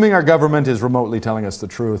 Assuming our government is remotely telling us the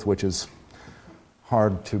truth, which is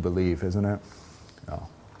hard to believe, isn't it? No.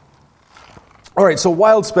 All right, so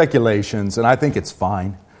wild speculations, and I think it's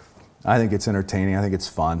fine. I think it's entertaining. I think it's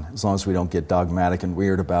fun, as long as we don't get dogmatic and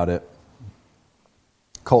weird about it,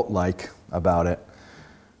 cult-like about it.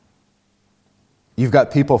 You've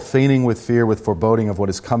got people fainting with fear, with foreboding of what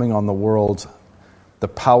is coming on the world. The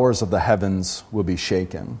powers of the heavens will be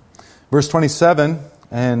shaken. Verse 27,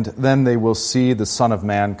 and then they will see the Son of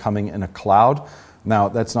Man coming in a cloud. Now,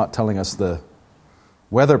 that's not telling us the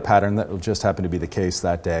weather pattern. That will just happen to be the case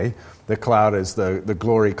that day. The cloud is the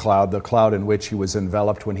glory cloud, the cloud in which he was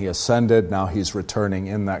enveloped when he ascended. Now he's returning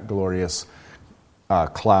in that glorious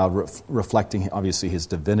cloud, reflecting, obviously, his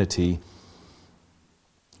divinity.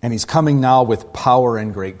 And he's coming now with power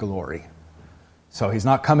and great glory. So he's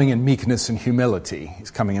not coming in meekness and humility.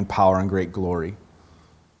 He's coming in power and great glory.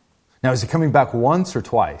 Now, is he coming back once or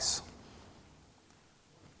twice?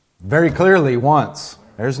 Very clearly, once.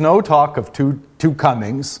 There's no talk of two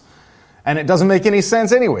comings. And it doesn't make any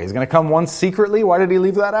sense anyway. He's going to come once secretly. Why did he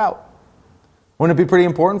leave that out? Wouldn't it be pretty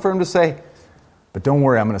important for him to say, but don't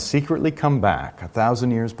worry, I'm going to secretly come back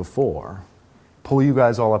 1,000 years before, pull you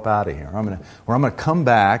guys all up out of here. I'm going to come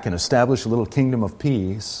back and establish a little kingdom of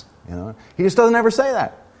peace. You know, he just doesn't ever say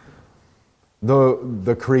that.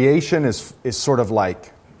 The creation is sort of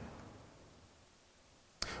like,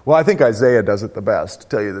 well, I think Isaiah does it the best, to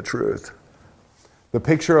tell you the truth. The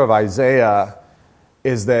picture of Isaiah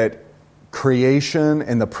is that creation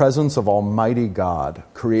in the presence of Almighty God,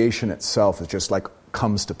 creation itself is just like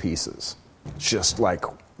comes to pieces. It's just like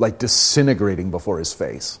disintegrating before his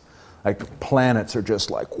face. Like planets are just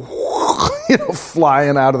like,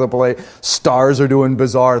 flying out of the place. Stars are doing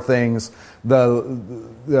bizarre things. The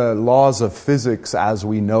laws of physics as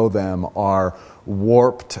we know them are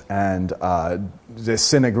warped and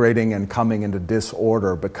disintegrating and coming into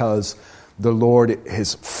disorder because the Lord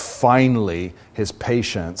is finally, his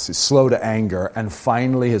patience is slow to anger, and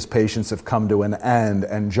finally his patience have come to an end,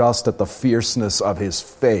 and just at the fierceness of his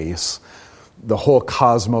face, the whole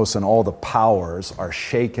cosmos and all the powers are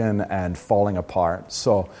shaken and falling apart.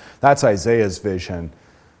 So that's Isaiah's vision.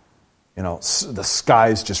 You know, the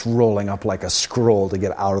sky's just rolling up like a scroll to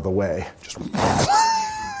get out of the way. Just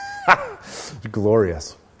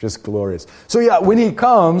glorious. Just glorious. So yeah, when he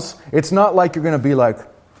comes, it's not like you're going to be like,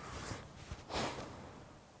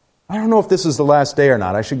 I don't know if this is the last day or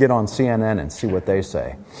not. I should get on CNN and see what they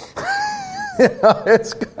say.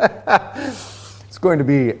 It's going to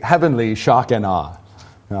be heavenly shock and awe.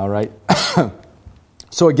 All right?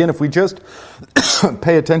 So again, if we just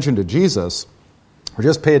pay attention to Jesus, or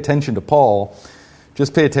just pay attention to Paul,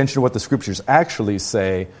 just pay attention to what the Scriptures actually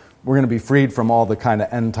say, we're going to be freed from all the kind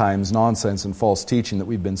of end times nonsense and false teaching that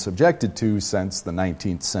we've been subjected to since the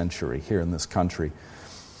 19th century here in this country.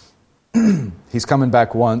 He's coming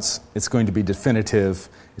back once. It's going to be definitive.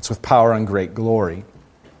 It's with power and great glory.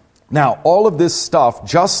 Now, all of this stuff,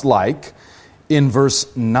 just like in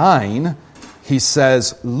verse 9, he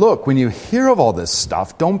says, look, when you hear of all this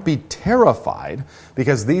stuff, don't be terrified,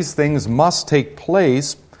 because these things must take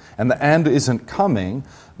place, and the end isn't coming.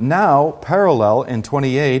 Now, parallel in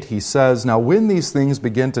 28, he says, now when these things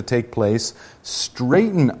begin to take place,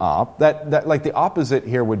 straighten up. That like the opposite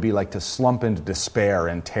here would be like to slump into despair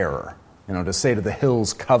and terror. to say to the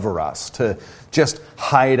hills, cover us, to just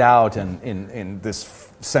hide out in this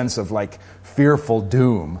sense of like fearful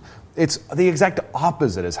doom. It's the exact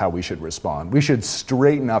opposite is how we should respond. We should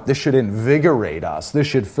straighten up. This should invigorate us. This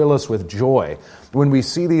should fill us with joy. When we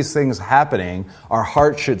see these things happening, our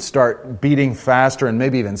heart should start beating faster and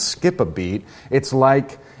maybe even skip a beat. It's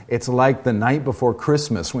like the night before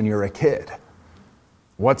Christmas when you're a kid.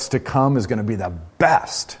 What's to come is going to be the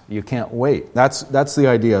best. You can't wait. That's the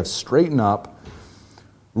idea of straighten up.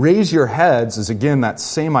 Raise your heads is again that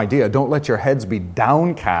same idea. Don't let your heads be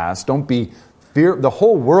downcast. Don't be the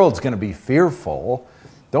whole world's going to be fearful.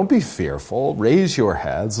 Don't be fearful. Raise your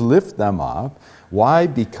heads. Lift them up. Why?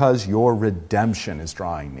 Because your redemption is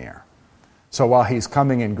drawing near. So while he's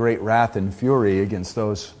coming in great wrath and fury against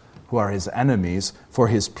those who are his enemies, for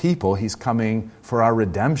his people, he's coming for our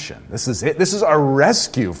redemption. This is it. This is our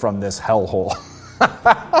rescue from this hellhole.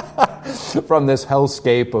 From this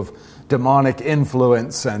hellscape of demonic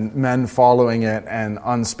influence and men following it and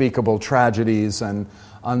unspeakable tragedies and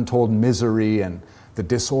untold misery and the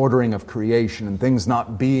disordering of creation and things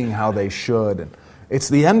not being how they should. And it's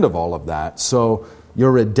the end of all of that. So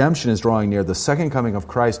your redemption is drawing near. The second coming of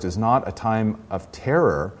Christ is not a time of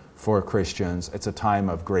terror for Christians. It's a time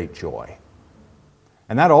of great joy.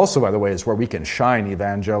 And that also, by the way, is where we can shine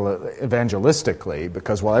evangelistically,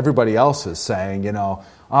 because while everybody else is saying, oh,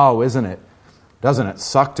 doesn't it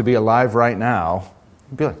suck to be alive right now?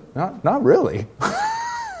 You'd be like, not really.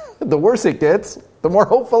 The worse it gets, the more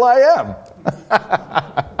hopeful I am.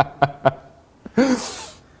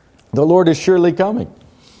 The Lord is surely coming.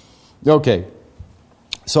 Okay.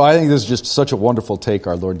 So I think this is just such a wonderful take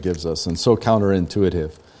our Lord gives us, and so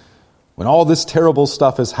counterintuitive. When all this terrible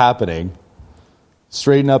stuff is happening,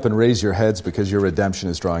 straighten up and raise your heads because your redemption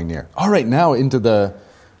is drawing near. All right, now into the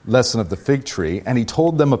lesson of the fig tree. And he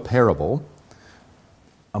told them a parable.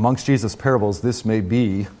 Amongst Jesus' parables, this may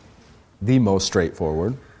be the most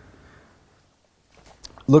straightforward.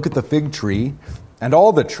 Look at the fig tree and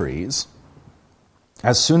all the trees.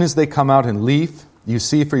 As soon as they come out in leaf, you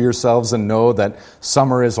see for yourselves and know that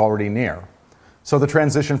summer is already near. So the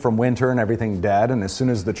transition from winter and everything dead, and as soon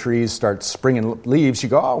as the trees start springing leaves, you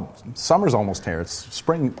go, oh, summer's almost here. It's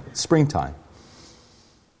springtime.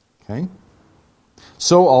 Okay?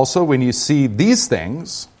 So also when you see these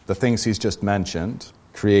things, the things he's just mentioned,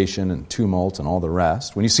 creation and tumult and all the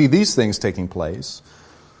rest, when you see these things taking place,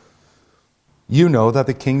 you know that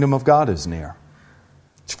the kingdom of God is near.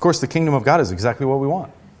 Of course, the kingdom of God is exactly what we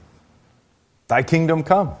want. Thy kingdom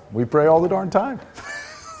come. We pray all the darn time.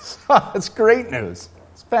 It's great news.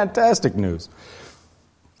 It's fantastic news.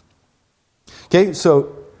 Okay,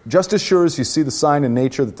 so just as sure as you see the sign in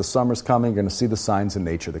nature that the summer's coming, you're going to see the signs in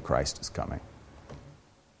nature that Christ is coming.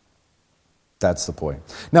 That's the point.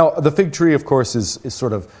 Now, the fig tree, of course, is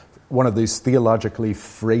sort of one of these theologically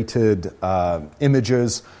freighted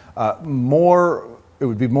images. It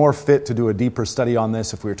would be more fit to do a deeper study on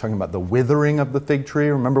this if we were talking about the withering of the fig tree.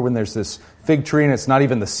 Remember when there's this fig tree and it's not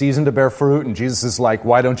even the season to bear fruit, and Jesus is like,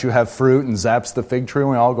 why don't you have fruit, and zaps the fig tree, and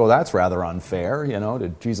we all go, that's rather unfair,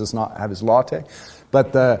 did Jesus not have his latte?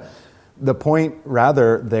 But the point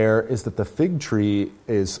rather there is that the fig tree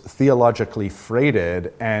is theologically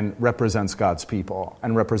freighted and represents God's people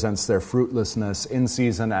and represents their fruitlessness in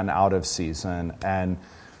season and out of season, and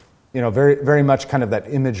very, very much kind of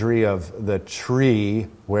that imagery of the tree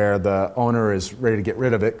where the owner is ready to get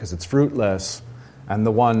rid of it because it's fruitless, and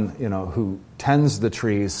the one, who tends the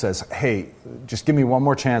tree says, hey, just give me one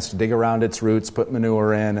more chance to dig around its roots, put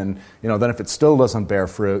manure in, and, then if it still doesn't bear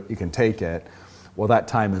fruit, you can take it. Well, that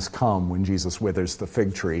time has come when Jesus withers the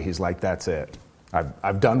fig tree. He's like, that's it.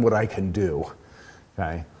 I've done what I can do.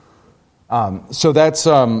 Okay? So that's,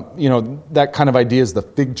 that kind of idea is the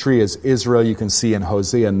fig tree is Israel. You can see in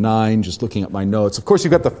Hosea 9, just looking at my notes. Of course,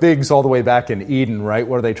 you've got the figs all the way back in Eden, right?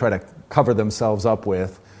 What do they try to cover themselves up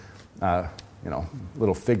with?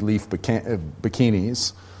 Little fig leaf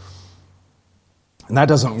bikinis. And that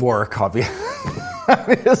doesn't work,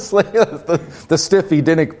 obviously. The stiff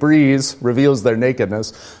Edenic breeze reveals their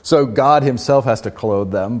nakedness. So God himself has to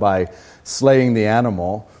clothe them by slaying the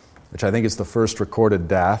animal, which I think is the first recorded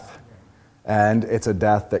death. And it's a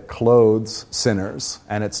death that clothes sinners,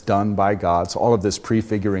 and it's done by God. So all of this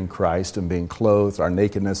prefiguring Christ and being clothed, our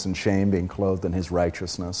nakedness and shame being clothed in his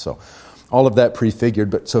righteousness. So all of that prefigured.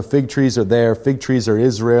 But so fig trees are there. Fig trees are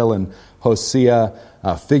Israel and Hosea.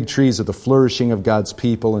 Fig trees are the flourishing of God's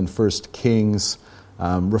people in 1 Kings.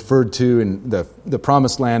 Referred to in the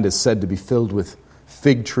promised land is said to be filled with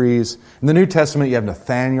fig trees. In the New Testament, you have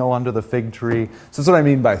Nathanael under the fig tree. So that's what I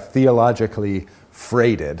mean by theologically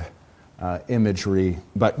freighted imagery.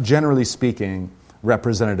 But generally speaking,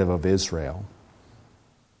 representative of Israel.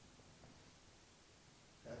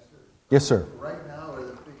 Pastor, Yes, sir. right now, are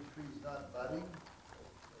the fig trees not budding?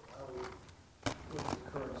 What's the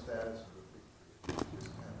current status of the fig tree?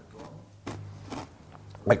 Just kind of dormant.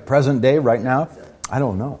 Like present day, right now? I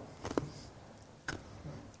don't know.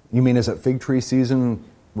 You mean is it fig tree season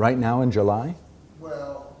right now in July?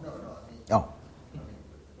 Well, no, I mean, Oh. the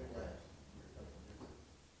big last year,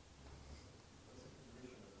 what's the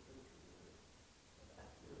condition of the fig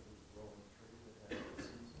tree? Is it a growing tree that has its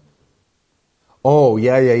seasons? Oh,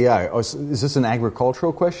 yeah. Oh, is this an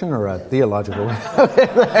agricultural question or a theological one?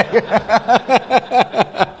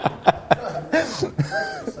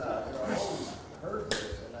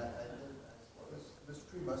 This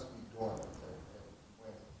tree must be dormant, and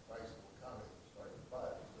when Christ will come, it will start to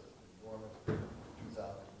bud. So it's been dormant for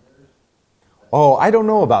 2,000 years. Oh, I don't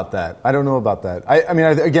know about that.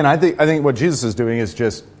 I think what Jesus is doing is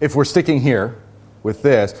just, if we're sticking here with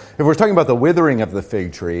this, if we're talking about the withering of the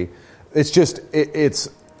fig tree, it's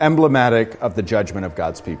emblematic of the judgment of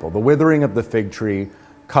God's people. The withering of the fig tree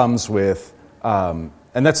comes with, and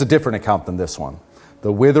that's a different account than this one.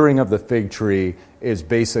 The withering of the fig tree is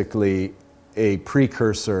basically a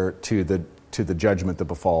precursor to the judgment that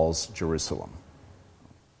befalls Jerusalem.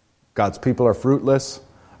 God's people are fruitless.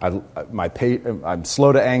 I'm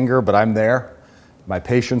slow to anger, but I'm there. My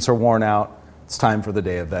patience are worn out. It's time for the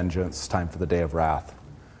day of vengeance. It's time for the day of wrath.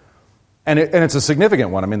 And it's a significant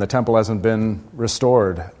one. I mean, the temple hasn't been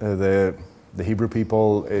restored. The Hebrew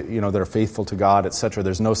people, that are faithful to God, etc.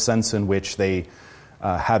 There's no sense in which they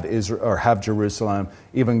have Israel or have Jerusalem.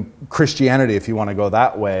 Even Christianity, if you want to go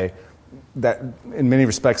that way, that in many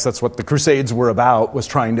respects that's what the Crusades were about, was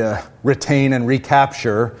trying to retain and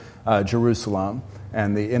recapture Jerusalem,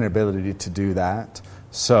 and the inability to do that.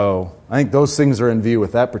 So I think those things are in view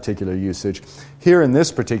with that particular usage. Here in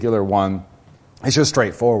this particular one, it's just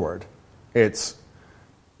straightforward. It's,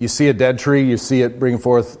 you see a dead tree, you see it bring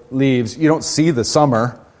forth leaves. You don't see the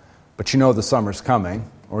summer, but you know the summer's coming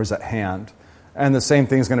or is at hand. And the same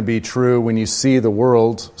thing is going to be true when you see the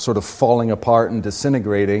world sort of falling apart and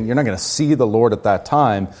disintegrating. You're not going to see the Lord at that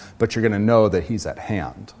time, but you're going to know that He's at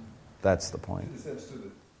hand. That's the point. In the sense too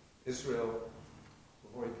that Israel,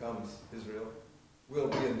 before He comes, Israel will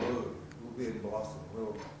be in bloom, will be in blossom.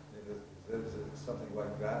 Is it something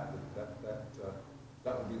like that?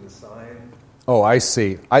 That would be the sign. Oh, I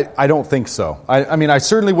see. I don't think so. I mean, I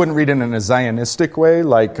certainly wouldn't read it in a Zionistic way,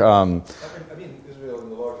 like. I mean Israel in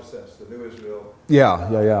the larger sense, the new Israel. Yeah.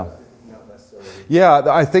 Not necessarily. Yeah,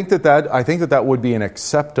 I think that would be an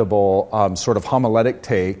acceptable sort of homiletic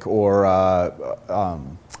take or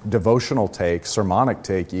devotional take, sermonic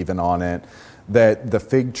take, even on it. That the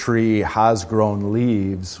fig tree has grown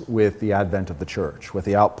leaves with the advent of the church, with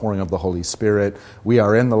the outpouring of the Holy Spirit. We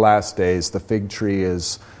are in the last days. The fig tree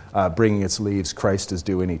is bringing its leaves. Christ is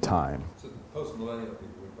due any time. So the post-millennial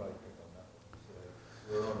people would probably pick on that one.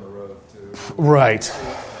 Say, we're on the road to... Right.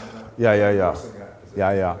 Yeah.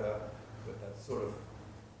 That's sort of...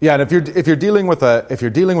 Yeah, and if you're dealing with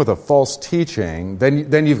a false teaching,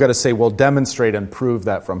 then you've got to say, well, demonstrate and prove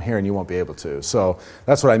that from here, and you won't be able to. So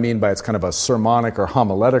that's what I mean by it's kind of a sermonic or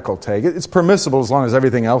homiletical take. It's permissible as long as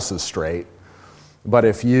everything else is straight, but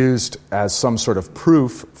if used as some sort of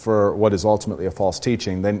proof for what is ultimately a false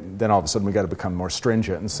teaching, then all of a sudden we've got to become more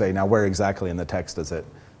stringent and say, now where exactly in the text does it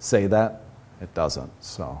say that? It doesn't.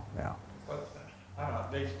 So yeah.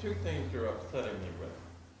 But there's two things you're upsetting me with.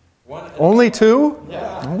 One is, only two?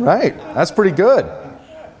 Yeah. All right. That's pretty good.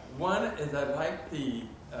 One is I like the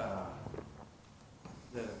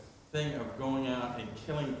thing of going out and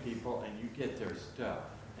killing people and you get their stuff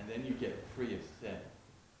and then you get free of sin.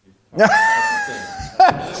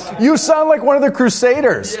 You sound like one of the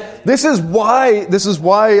Crusaders. Yeah. This is why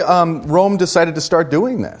Rome decided to start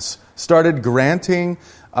doing this. Started granting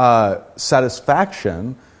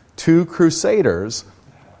satisfaction to Crusaders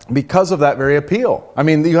because of that very appeal. I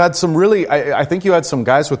mean, you had some really, I think you had some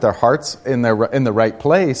guys with their hearts in the right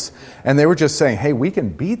place, and they were just saying, hey, we can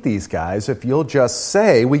beat these guys if you'll just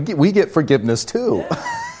say, we get forgiveness too.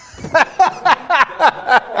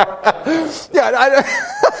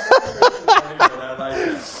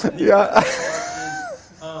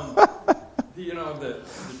 The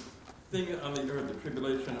thing on the earth, the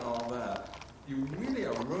tribulation and all that, you really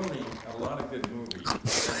are ruining a lot of good movies.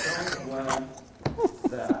 I don't like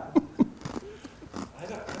that. I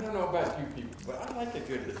don't know about you people, but I like a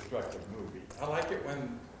good destructive movie. I like it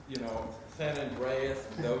when, San Andreas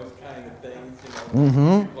and those kind of things,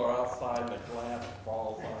 people are outside and the glass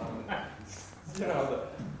falls on them. The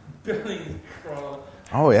buildings crawl.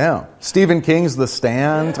 Oh yeah, Stephen King's The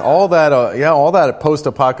Stand, all that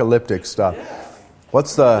post-apocalyptic stuff.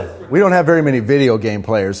 We don't have very many video game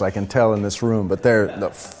players, I can tell, in this room, but the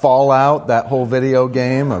Fallout, that whole video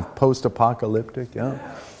game of post-apocalyptic, yeah.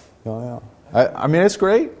 I mean, it's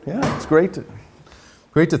great. Yeah, it's great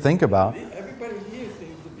to think about. Everybody here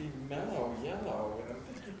seems to be mellow, yellow, and I'm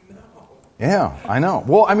thinking, no. Yeah, I know.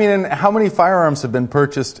 Well, I mean, and how many firearms have been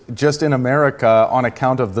purchased just in America on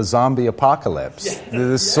account of the zombie apocalypse? Yeah.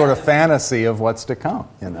 This sort of fantasy of what's to come,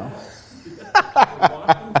 you know?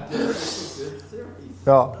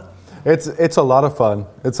 Yeah. It's a lot of fun.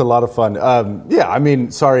 It's a lot of fun. Yeah, I mean,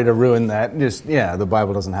 sorry to ruin that. The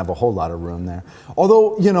Bible doesn't have a whole lot of room there.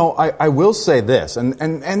 Although, you know, I will say this, and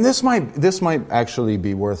this might actually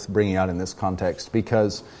be worth bringing out in this context,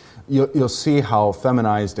 because you'll see how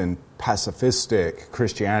feminized and pacifistic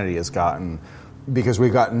Christianity has gotten, because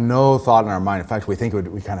we've got no thought in our mind. In fact, we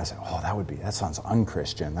kind of say, oh, that sounds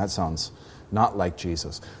unchristian. That sounds not like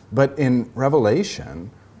Jesus. But in Revelation,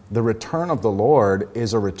 the return of the Lord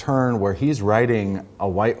is a return where he's riding a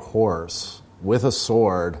white horse with a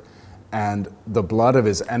sword, and the blood of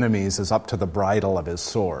his enemies is up to the bridle of his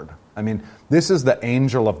sword. I mean, this is the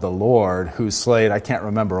angel of the Lord who slayed, I can't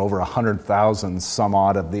remember, over 100,000 some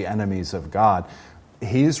odd of the enemies of God.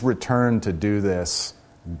 He's returned to do this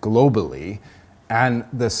globally, and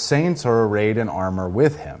the saints are arrayed in armor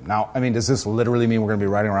with him. Now, I mean, does this literally mean we're going to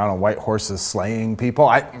be riding around on white horses slaying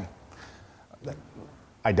people?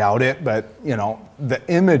 I doubt it, but, you know, the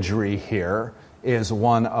imagery here is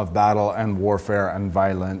one of battle and warfare and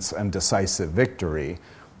violence and decisive victory.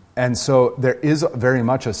 And so there is very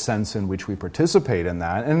much a sense in which we participate in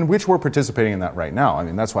that, and in which we're participating in that right now. I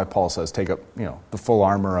mean, that's why Paul says take up, you know, the full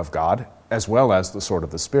armor of God as well as the sword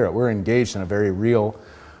of the Spirit. We're engaged in a very real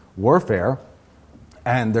warfare,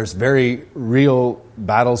 and there's very real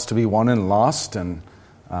battles to be won and lost, and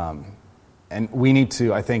we need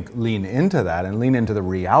to, I think, lean into that and lean into the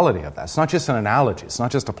reality of that. It's not just an analogy. It's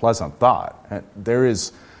not just a pleasant thought. There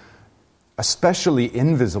is especially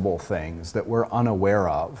invisible things that we're unaware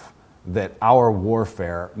of that our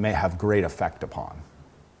warfare may have great effect upon.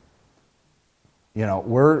 You know,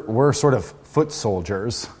 we're sort of foot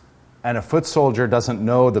soldiers, and a foot soldier doesn't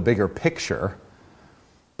know the bigger picture,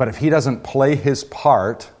 but if he doesn't play his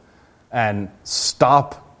part and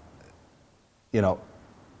stop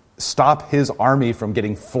his army from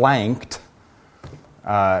getting flanked,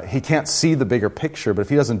 he can't see the bigger picture, but if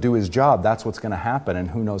he doesn't do his job, that's what's going to happen, and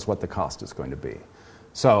who knows what the cost is going to be.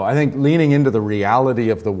 So I think leaning into the reality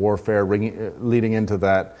of the warfare, leading into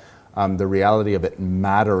that, the reality of it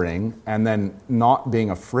mattering, and then not being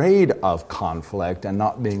afraid of conflict and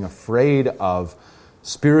not being afraid of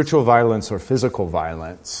spiritual violence or physical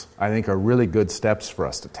violence, I think are really good steps for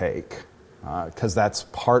us to take, because that's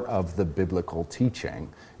part of the biblical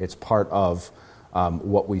teaching. It's part of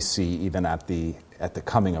what we see even at the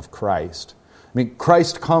coming of Christ. I mean,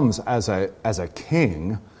 Christ comes as a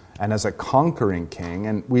king and as a conquering king,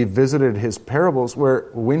 and we've visited his parables where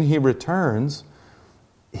when he returns,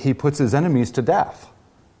 he puts his enemies to death.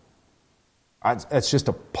 It's just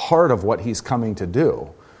a part of what he's coming to do.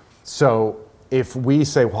 So if we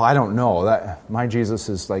say, well, I don't know, that my Jesus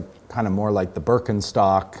is like kind of more like the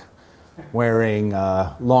Birkenstock, wearing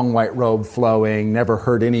a long white robe flowing, never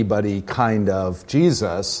hurt anybody kind of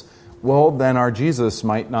Jesus, well, then our Jesus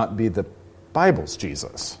might not be the Bible's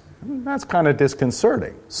Jesus. That's kind of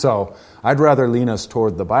disconcerting. So I'd rather lean us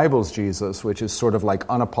toward the Bible's Jesus, which is sort of like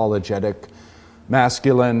unapologetic,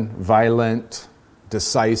 masculine, violent,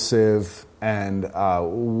 decisive, and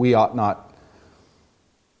we ought not.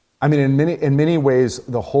 I mean, in many ways,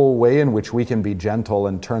 the whole way in which we can be gentle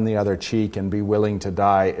and turn the other cheek and be willing to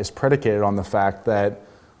die is predicated on the fact that,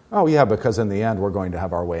 oh yeah, because in the end we're going to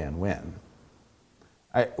have our way and win,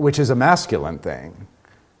 which is a masculine thing.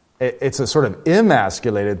 It's a sort of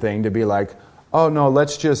emasculated thing to be like, oh no,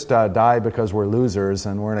 let's just die because we're losers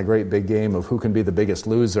and we're in a great big game of who can be the biggest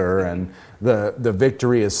loser, and the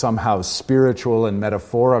victory is somehow spiritual and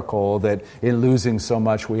metaphorical, that in losing so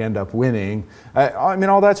much we end up winning. I mean,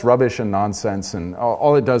 all that's rubbish and nonsense, and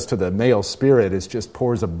all it does to the male spirit is just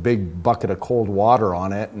pours a big bucket of cold water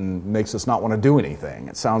on it and makes us not want to do anything.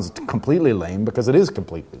 It sounds completely lame because it is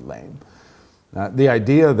completely lame. The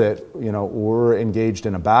idea that, you know, we're engaged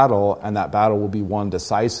in a battle and that battle will be won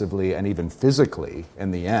decisively and even physically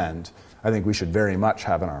in the end, I think we should very much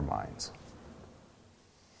have in our minds.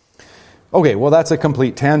 Okay, well, that's a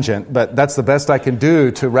complete tangent, but that's the best I can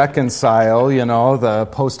do to reconcile, you know, the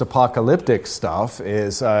post-apocalyptic stuff.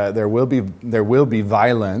 Is there will be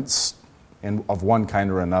violence of one kind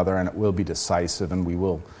or another, and it will be decisive, and we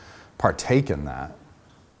will partake in that.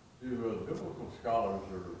 Do biblical scholars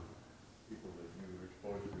or people that you're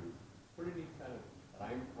exposed to put any kind of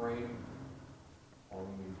time frame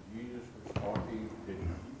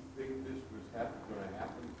going to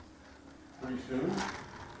happen pretty soon?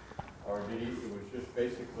 Or it was just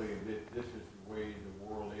basically that this is the way the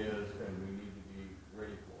world is and we need to be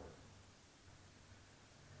ready for it?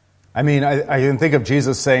 I mean, I can think of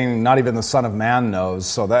Jesus saying, not even the Son of Man knows.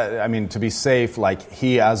 So that, I mean, to be safe, like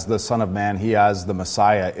he as the Son of Man, he as the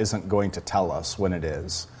Messiah isn't going to tell us when it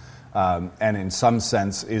is. And in some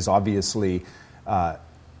sense is obviously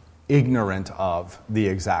ignorant of the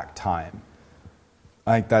exact time.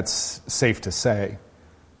 I think that's safe to say.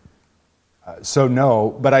 So no,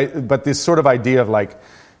 but this sort of idea of like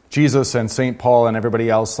Jesus and St. Paul and everybody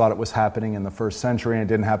else thought it was happening in the first century and it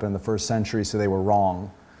didn't happen in the first century, so they were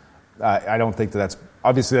wrong. I don't think that's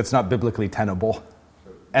not biblically tenable,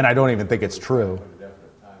 and I don't even think it's true.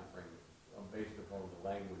 Based upon the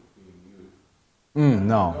language being used.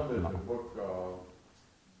 No. I know there's a book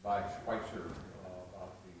by Schweitzer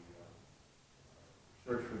about the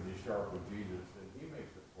search for the sharp of Jesus, and he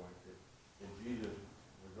makes the point that Jesus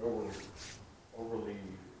was overly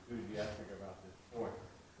enthusiastic about this point,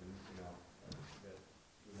 and that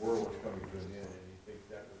the world was coming to an end, and he thinks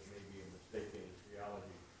that was maybe a mistake in his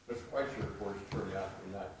theology. But Schweitzer, of course, turned out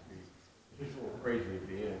to not be. He's a little crazy at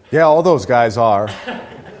the end. Yeah, all those guys are.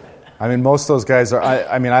 I mean, most of those guys are,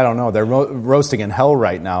 I don't know, they're roasting in hell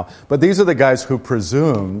right now. But these are the guys who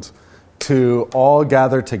presumed to all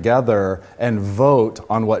gather together and vote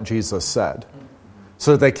on what Jesus said.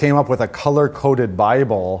 So they came up with a color-coded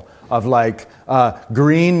Bible of like,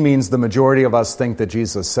 green means the majority of us think that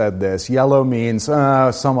Jesus said this. Yellow means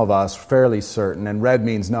some of us, fairly certain. And red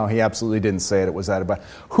means, no, he absolutely didn't say it. It was that. But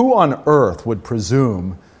who on earth would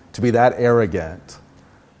presume to be that arrogant?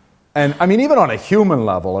 And I mean, even on a human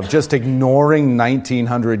level of just ignoring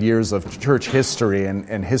 1900 years of church history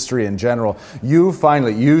and history in general, you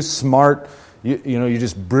smart, you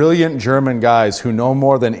just brilliant German guys who know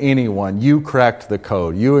more than anyone, you cracked the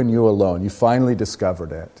code, you and you alone. You finally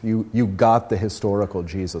discovered it. You got the historical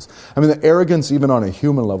Jesus. I mean, the arrogance even on a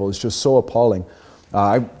human level is just so appalling.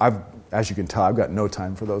 I've, as you can tell, I've got no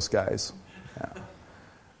time for those guys. Yeah.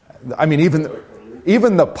 I mean,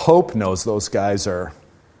 even the Pope knows those guys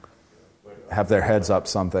have their heads up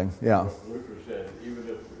something. Yeah. Luther said, even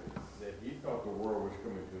if that he thought the world was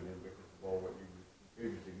coming to an end because of all what you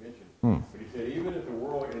previously mentioned. But he said, even if the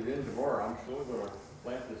world is in tomorrow, I'm still going to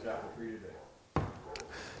plant this apple tree today.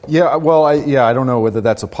 Yeah, well, I don't know whether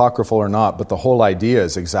that's apocryphal or not, but the whole idea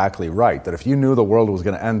is exactly right. That if you knew the world was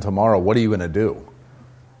going to end tomorrow, what are you going to do?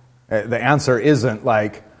 The answer isn't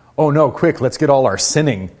like, oh no, quick, let's get all our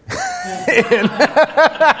sinning in.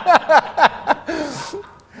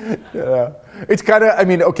 Yeah. It's kind of,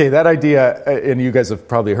 okay, that idea, and you guys have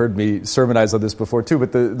probably heard me sermonize on this before too,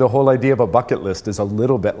 but the whole idea of a bucket list is a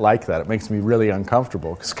little bit like that. It makes me really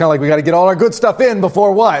uncomfortable. It's kind of like we got to get all our good stuff in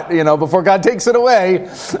before what? Before God takes it away.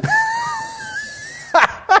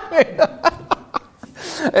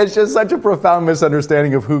 It's just such a profound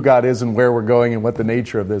misunderstanding of who God is and where we're going and what the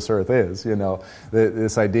nature of this earth is.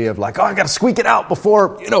 This idea of like, I got to squeak it out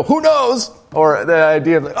before, who knows? Or the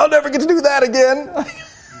idea of like, I'll never get to do that again.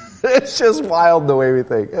 It's just wild the way we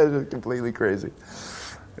think. It's just completely crazy.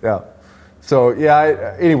 Yeah. So,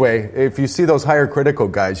 anyway, if you see those higher critical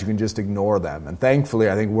guys, you can just ignore them. And thankfully,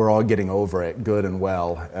 I think we're all getting over it good and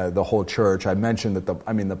well, the whole church. I mentioned that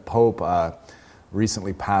the Pope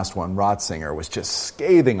recently passed one, Ratzinger, was just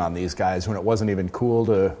scathing on these guys when it wasn't even cool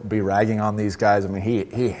to be ragging on these guys. I mean,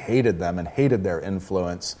 he hated them and hated their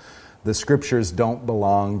influence. The scriptures don't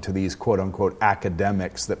belong to these quote-unquote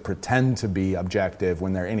academics that pretend to be objective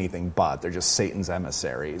when they're anything but. They're just Satan's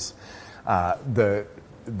emissaries. The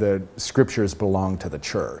scriptures belong to the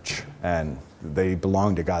church, and they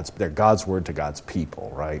belong to they're God's word to God's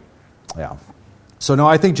people, right? Yeah. So no,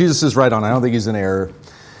 I think Jesus is right on. I don't think he's in error.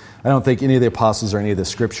 I don't think any of the apostles or any of the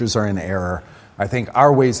scriptures are in error. I think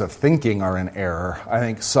our ways of thinking are in error. I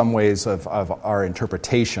think some ways of our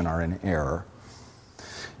interpretation are in error.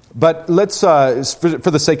 But let's,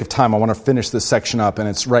 for the sake of time, I want to finish this section up, and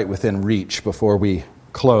it's right within reach before we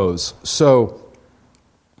close. So,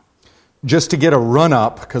 just to get a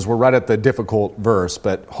run-up, because we're right at the difficult verse,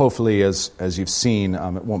 but hopefully, as you've seen,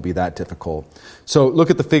 it won't be that difficult. So, look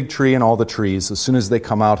at the fig tree and all the trees. As soon as they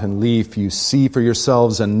come out in leaf, you see for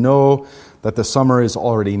yourselves and know that the summer is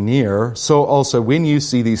already near. So also, when you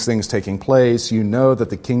see these things taking place, you know that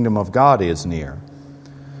the kingdom of God is near.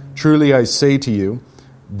 Truly, I say to you,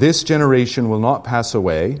 this generation will not pass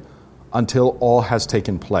away until all has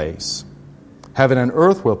taken place. Heaven and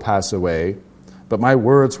earth will pass away, but my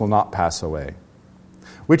words will not pass away.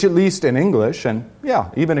 Which at least in English, and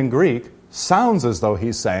even in Greek, sounds as though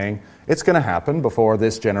he's saying it's going to happen before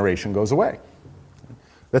this generation goes away.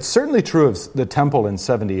 That's certainly true of the temple in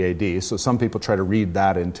 70 AD, so some people try to read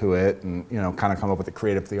that into it and, kind of come up with a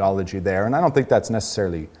creative theology there, and I don't think that's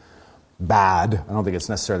necessarily bad. I don't think it's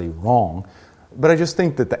necessarily wrong, but I just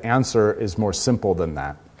think that the answer is more simple than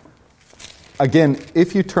that. Again,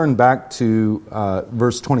 if you turn back to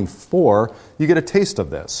verse 24, you get a taste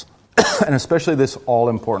of this, and especially this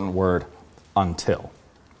all-important word, until.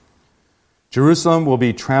 Jerusalem will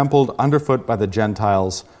be trampled underfoot by the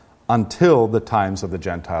Gentiles until the times of the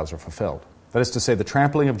Gentiles are fulfilled. That is to say, the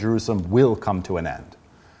trampling of Jerusalem will come to an end.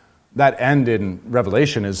 That end in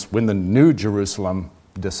Revelation is when the new Jerusalem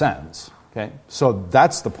descends. Okay? So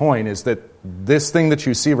that's the point, is that this thing that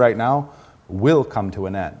you see right now will come to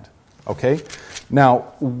an end. Okay?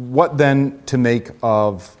 Now, what then to make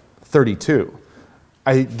of 32?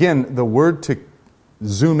 Again, the word to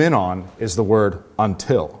zoom in on is the word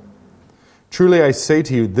until. Truly I say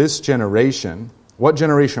to you, this generation... What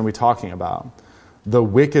generation are we talking about? The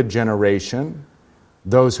wicked generation,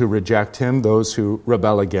 those who reject him, those who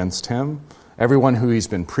rebel against him, everyone who he's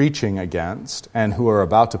been preaching against and who are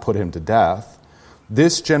about to put him to death.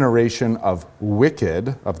 This generation of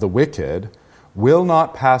the wicked, will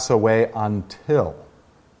not pass away until.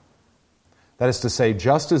 That is to say,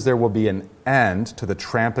 just as there will be an end to the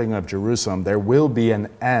trampling of Jerusalem, there will be an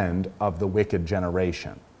end of the wicked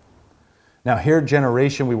generation. Now here,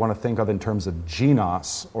 generation we want to think of in terms of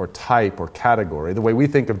genos, or type, or category. The way we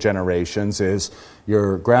think of generations is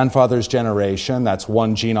your grandfather's generation, that's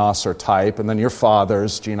one genos or type, and then your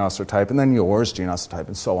father's genos or type, and then yours, genos or type,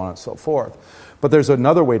 and so on and so forth. But there's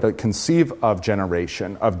another way to conceive of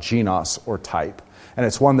generation, of genos or type, and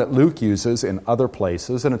it's one that Luke uses in other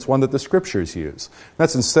places, and it's one that the Scriptures use.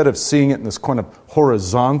 That's instead of seeing it in this kind of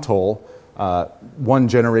horizontal one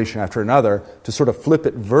generation after another, to sort of flip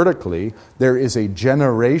it vertically, there is a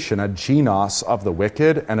generation, a genos of the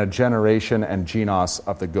wicked, and a generation and genos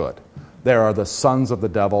of the good. There are the sons of the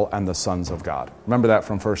devil and the sons of God. Remember that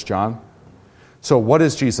from 1 John? So what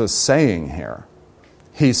is Jesus saying here?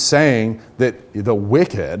 He's saying that the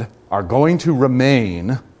wicked are going to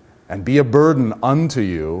remain and be a burden unto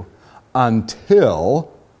you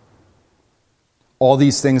until all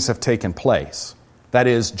these things have taken place. That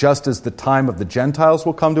is, just as the time of the Gentiles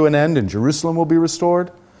will come to an end and Jerusalem will be restored,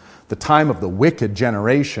 the time of the wicked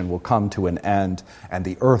generation will come to an end and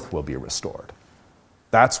the earth will be restored.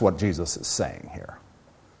 That's what Jesus is saying here.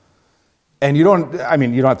 And you don't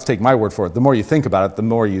have to take my word for it. The more you think about it, the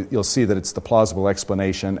more you'll see that it's the plausible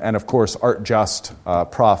explanation. And of course, Art Just,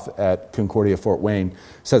 prof at Concordia Fort Wayne,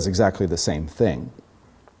 says exactly the same thing.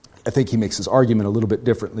 I think he makes his argument a little bit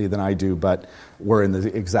differently than I do, but we're in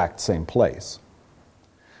the exact same place.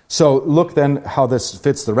 So look then how this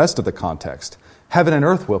fits the rest of the context. Heaven and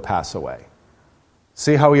earth will pass away.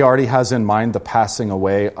 See how he already has in mind the passing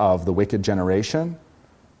away of the wicked generation?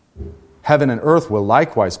 Heaven and earth will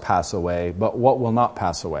likewise pass away, but what will not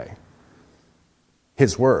pass away?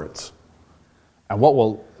 His words. And what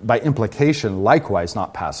will, by implication, likewise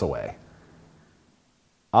not pass away?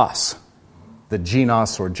 Us. The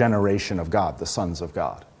genos or generation of God, the sons of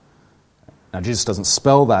God. Now, Jesus doesn't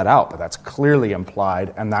spell that out, but that's clearly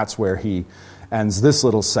implied, and that's where he ends this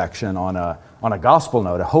little section on a gospel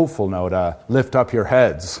note, a hopeful note, a lift up your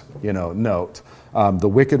heads, note. The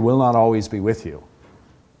wicked will not always be with you.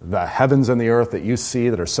 The heavens and the earth that you see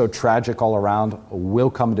that are so tragic all around will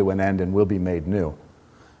come to an end and will be made new.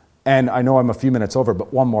 And I know I'm a few minutes over,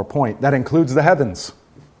 but one more point. That includes the heavens.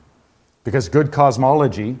 Because good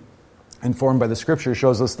cosmology, informed by the Scripture,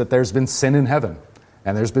 shows us that there's been sin in heaven.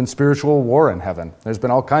 And there's been spiritual war in heaven. There's been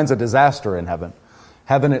all kinds of disaster in heaven.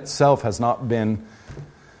 Heaven itself has not been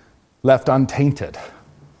left untainted.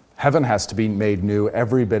 Heaven has to be made new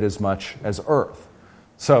every bit as much as earth.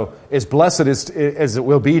 So as blessed as it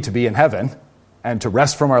will be to be in heaven and to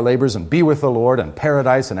rest from our labors and be with the Lord and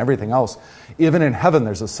paradise and everything else, even in heaven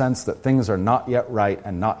there's a sense that things are not yet right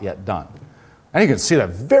and not yet done. And you can see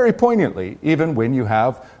that very poignantly even when you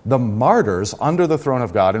have the martyrs under the throne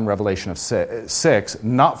of God in Revelation 6,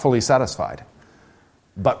 not fully satisfied,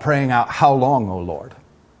 but praying out, "How long, O Lord?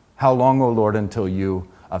 How long, O Lord, until you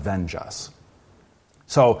avenge us?"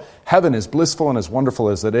 So heaven, as blissful and as wonderful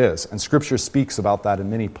as it is, and Scripture speaks about that in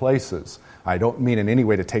many places. I don't mean in any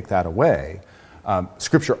way to take that away.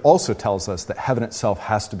 Scripture also tells us that heaven itself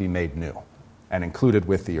has to be made new and included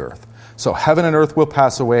with the earth. So heaven and earth will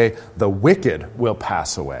pass away, the wicked will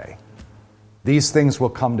pass away. These things will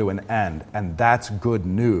come to an end, and that's good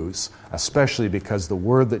news, especially because the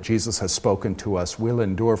word that Jesus has spoken to us will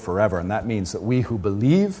endure forever, and that means that we who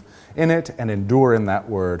believe in it and endure in that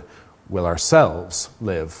word will ourselves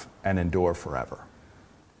live and endure forever.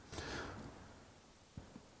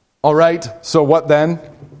 All right, so what then?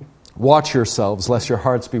 Watch yourselves, lest your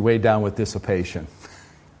hearts be weighed down with dissipation.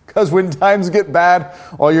 Because when times get bad,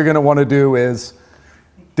 all you're going to want to do is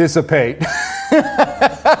dissipate.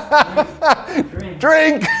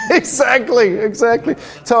 Drink. Exactly.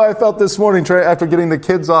 That's how I felt this morning after getting the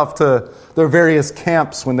kids off to their various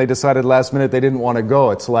camps when they decided last minute they didn't want to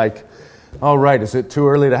go. It's like, all right, is it too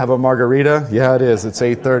early to have a margarita? Yeah, it is. It's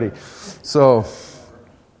 8:30. So,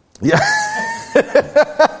 yeah.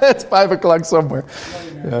 It's 5 o'clock somewhere.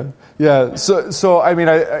 Yeah. So I mean,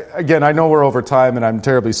 I know we're over time, and I'm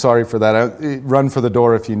terribly sorry for that. Run for the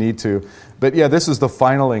door if you need to. But yeah, this is the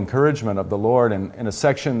final encouragement of the Lord, and in a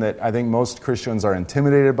section that I think most Christians are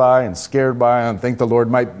intimidated by and scared by, and think the Lord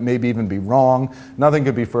might maybe even be wrong. Nothing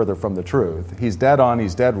could be further from the truth. He's dead on,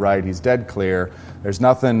 he's dead right, he's dead clear. There's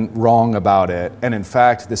nothing wrong about it. And in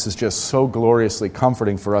fact, this is just so gloriously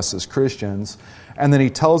comforting for us as Christians. And then he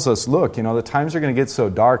tells us, look, the times are going to get so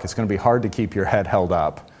dark, it's going to be hard to keep your head held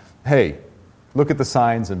up. Hey, look at the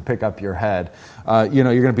signs and pick up your head. You're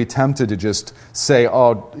going to be tempted to just say,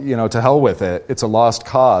 to hell with it. It's a lost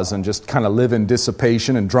cause, and just kind of live in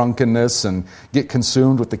dissipation and drunkenness and get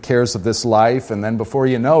consumed with the cares of this life. And then before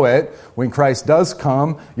you know it, when Christ does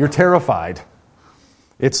come, you're terrified.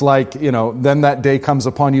 It's like, then that day comes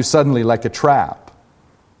upon you suddenly like a trap.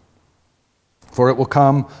 For it will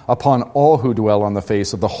come upon all who dwell on the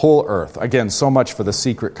face of the whole earth. Again, so much for the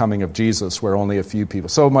secret coming of Jesus, where only a few people.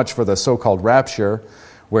 So much for the so-called rapture,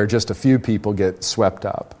 where just a few people get swept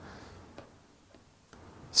up.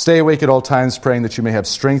 Stay awake at all times, praying that you may have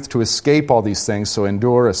strength to escape all these things. So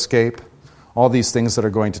endure, escape, all these things that are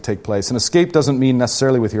going to take place. And escape doesn't mean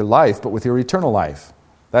necessarily with your life, but with your eternal life.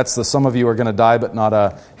 Some of you are going to die, but not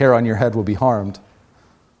a hair on your head will be harmed.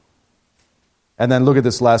 And then look at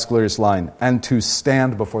this last glorious line, and to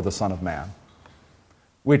stand before the Son of Man.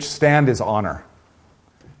 Which stand is honor.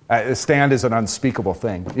 Stand is an unspeakable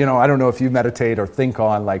thing. I don't know if you meditate or think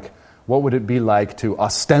on, what would it be like to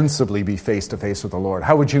ostensibly be face to face with the Lord?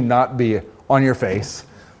 How would you not be on your face?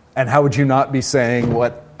 And how would you not be saying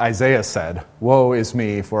what Isaiah said? Woe is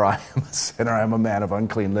me, for I am a sinner, I am a man of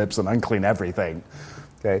unclean lips and unclean everything.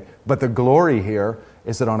 Okay? But the glory here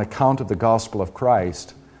is that on account of the gospel of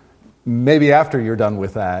Christ, maybe after you're done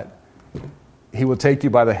with that, he will take you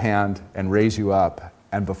by the hand and raise you up,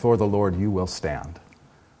 and before the Lord you will stand.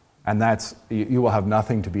 And you will have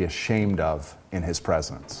nothing to be ashamed of in his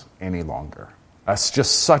presence any longer. That's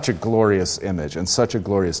just such a glorious image and such a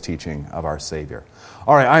glorious teaching of our Savior.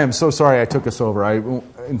 All right, I am so sorry I took us over. I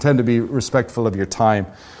intend to be respectful of your time.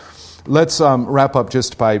 Let's wrap up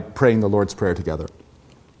just by praying the Lord's Prayer together.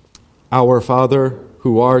 Our Father,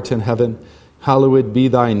 who art in heaven, hallowed be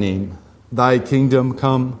thy name. Thy kingdom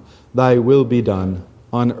come, thy will be done,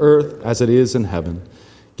 on earth as it is in heaven.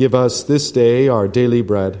 Give us this day our daily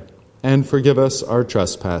bread, and forgive us our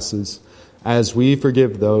trespasses, as we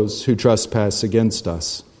forgive those who trespass against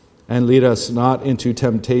us. And lead us not into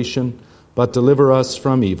temptation, but deliver us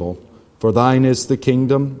from evil. For thine is the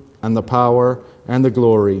kingdom, and the power, and the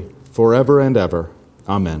glory, forever and ever.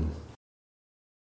 Amen.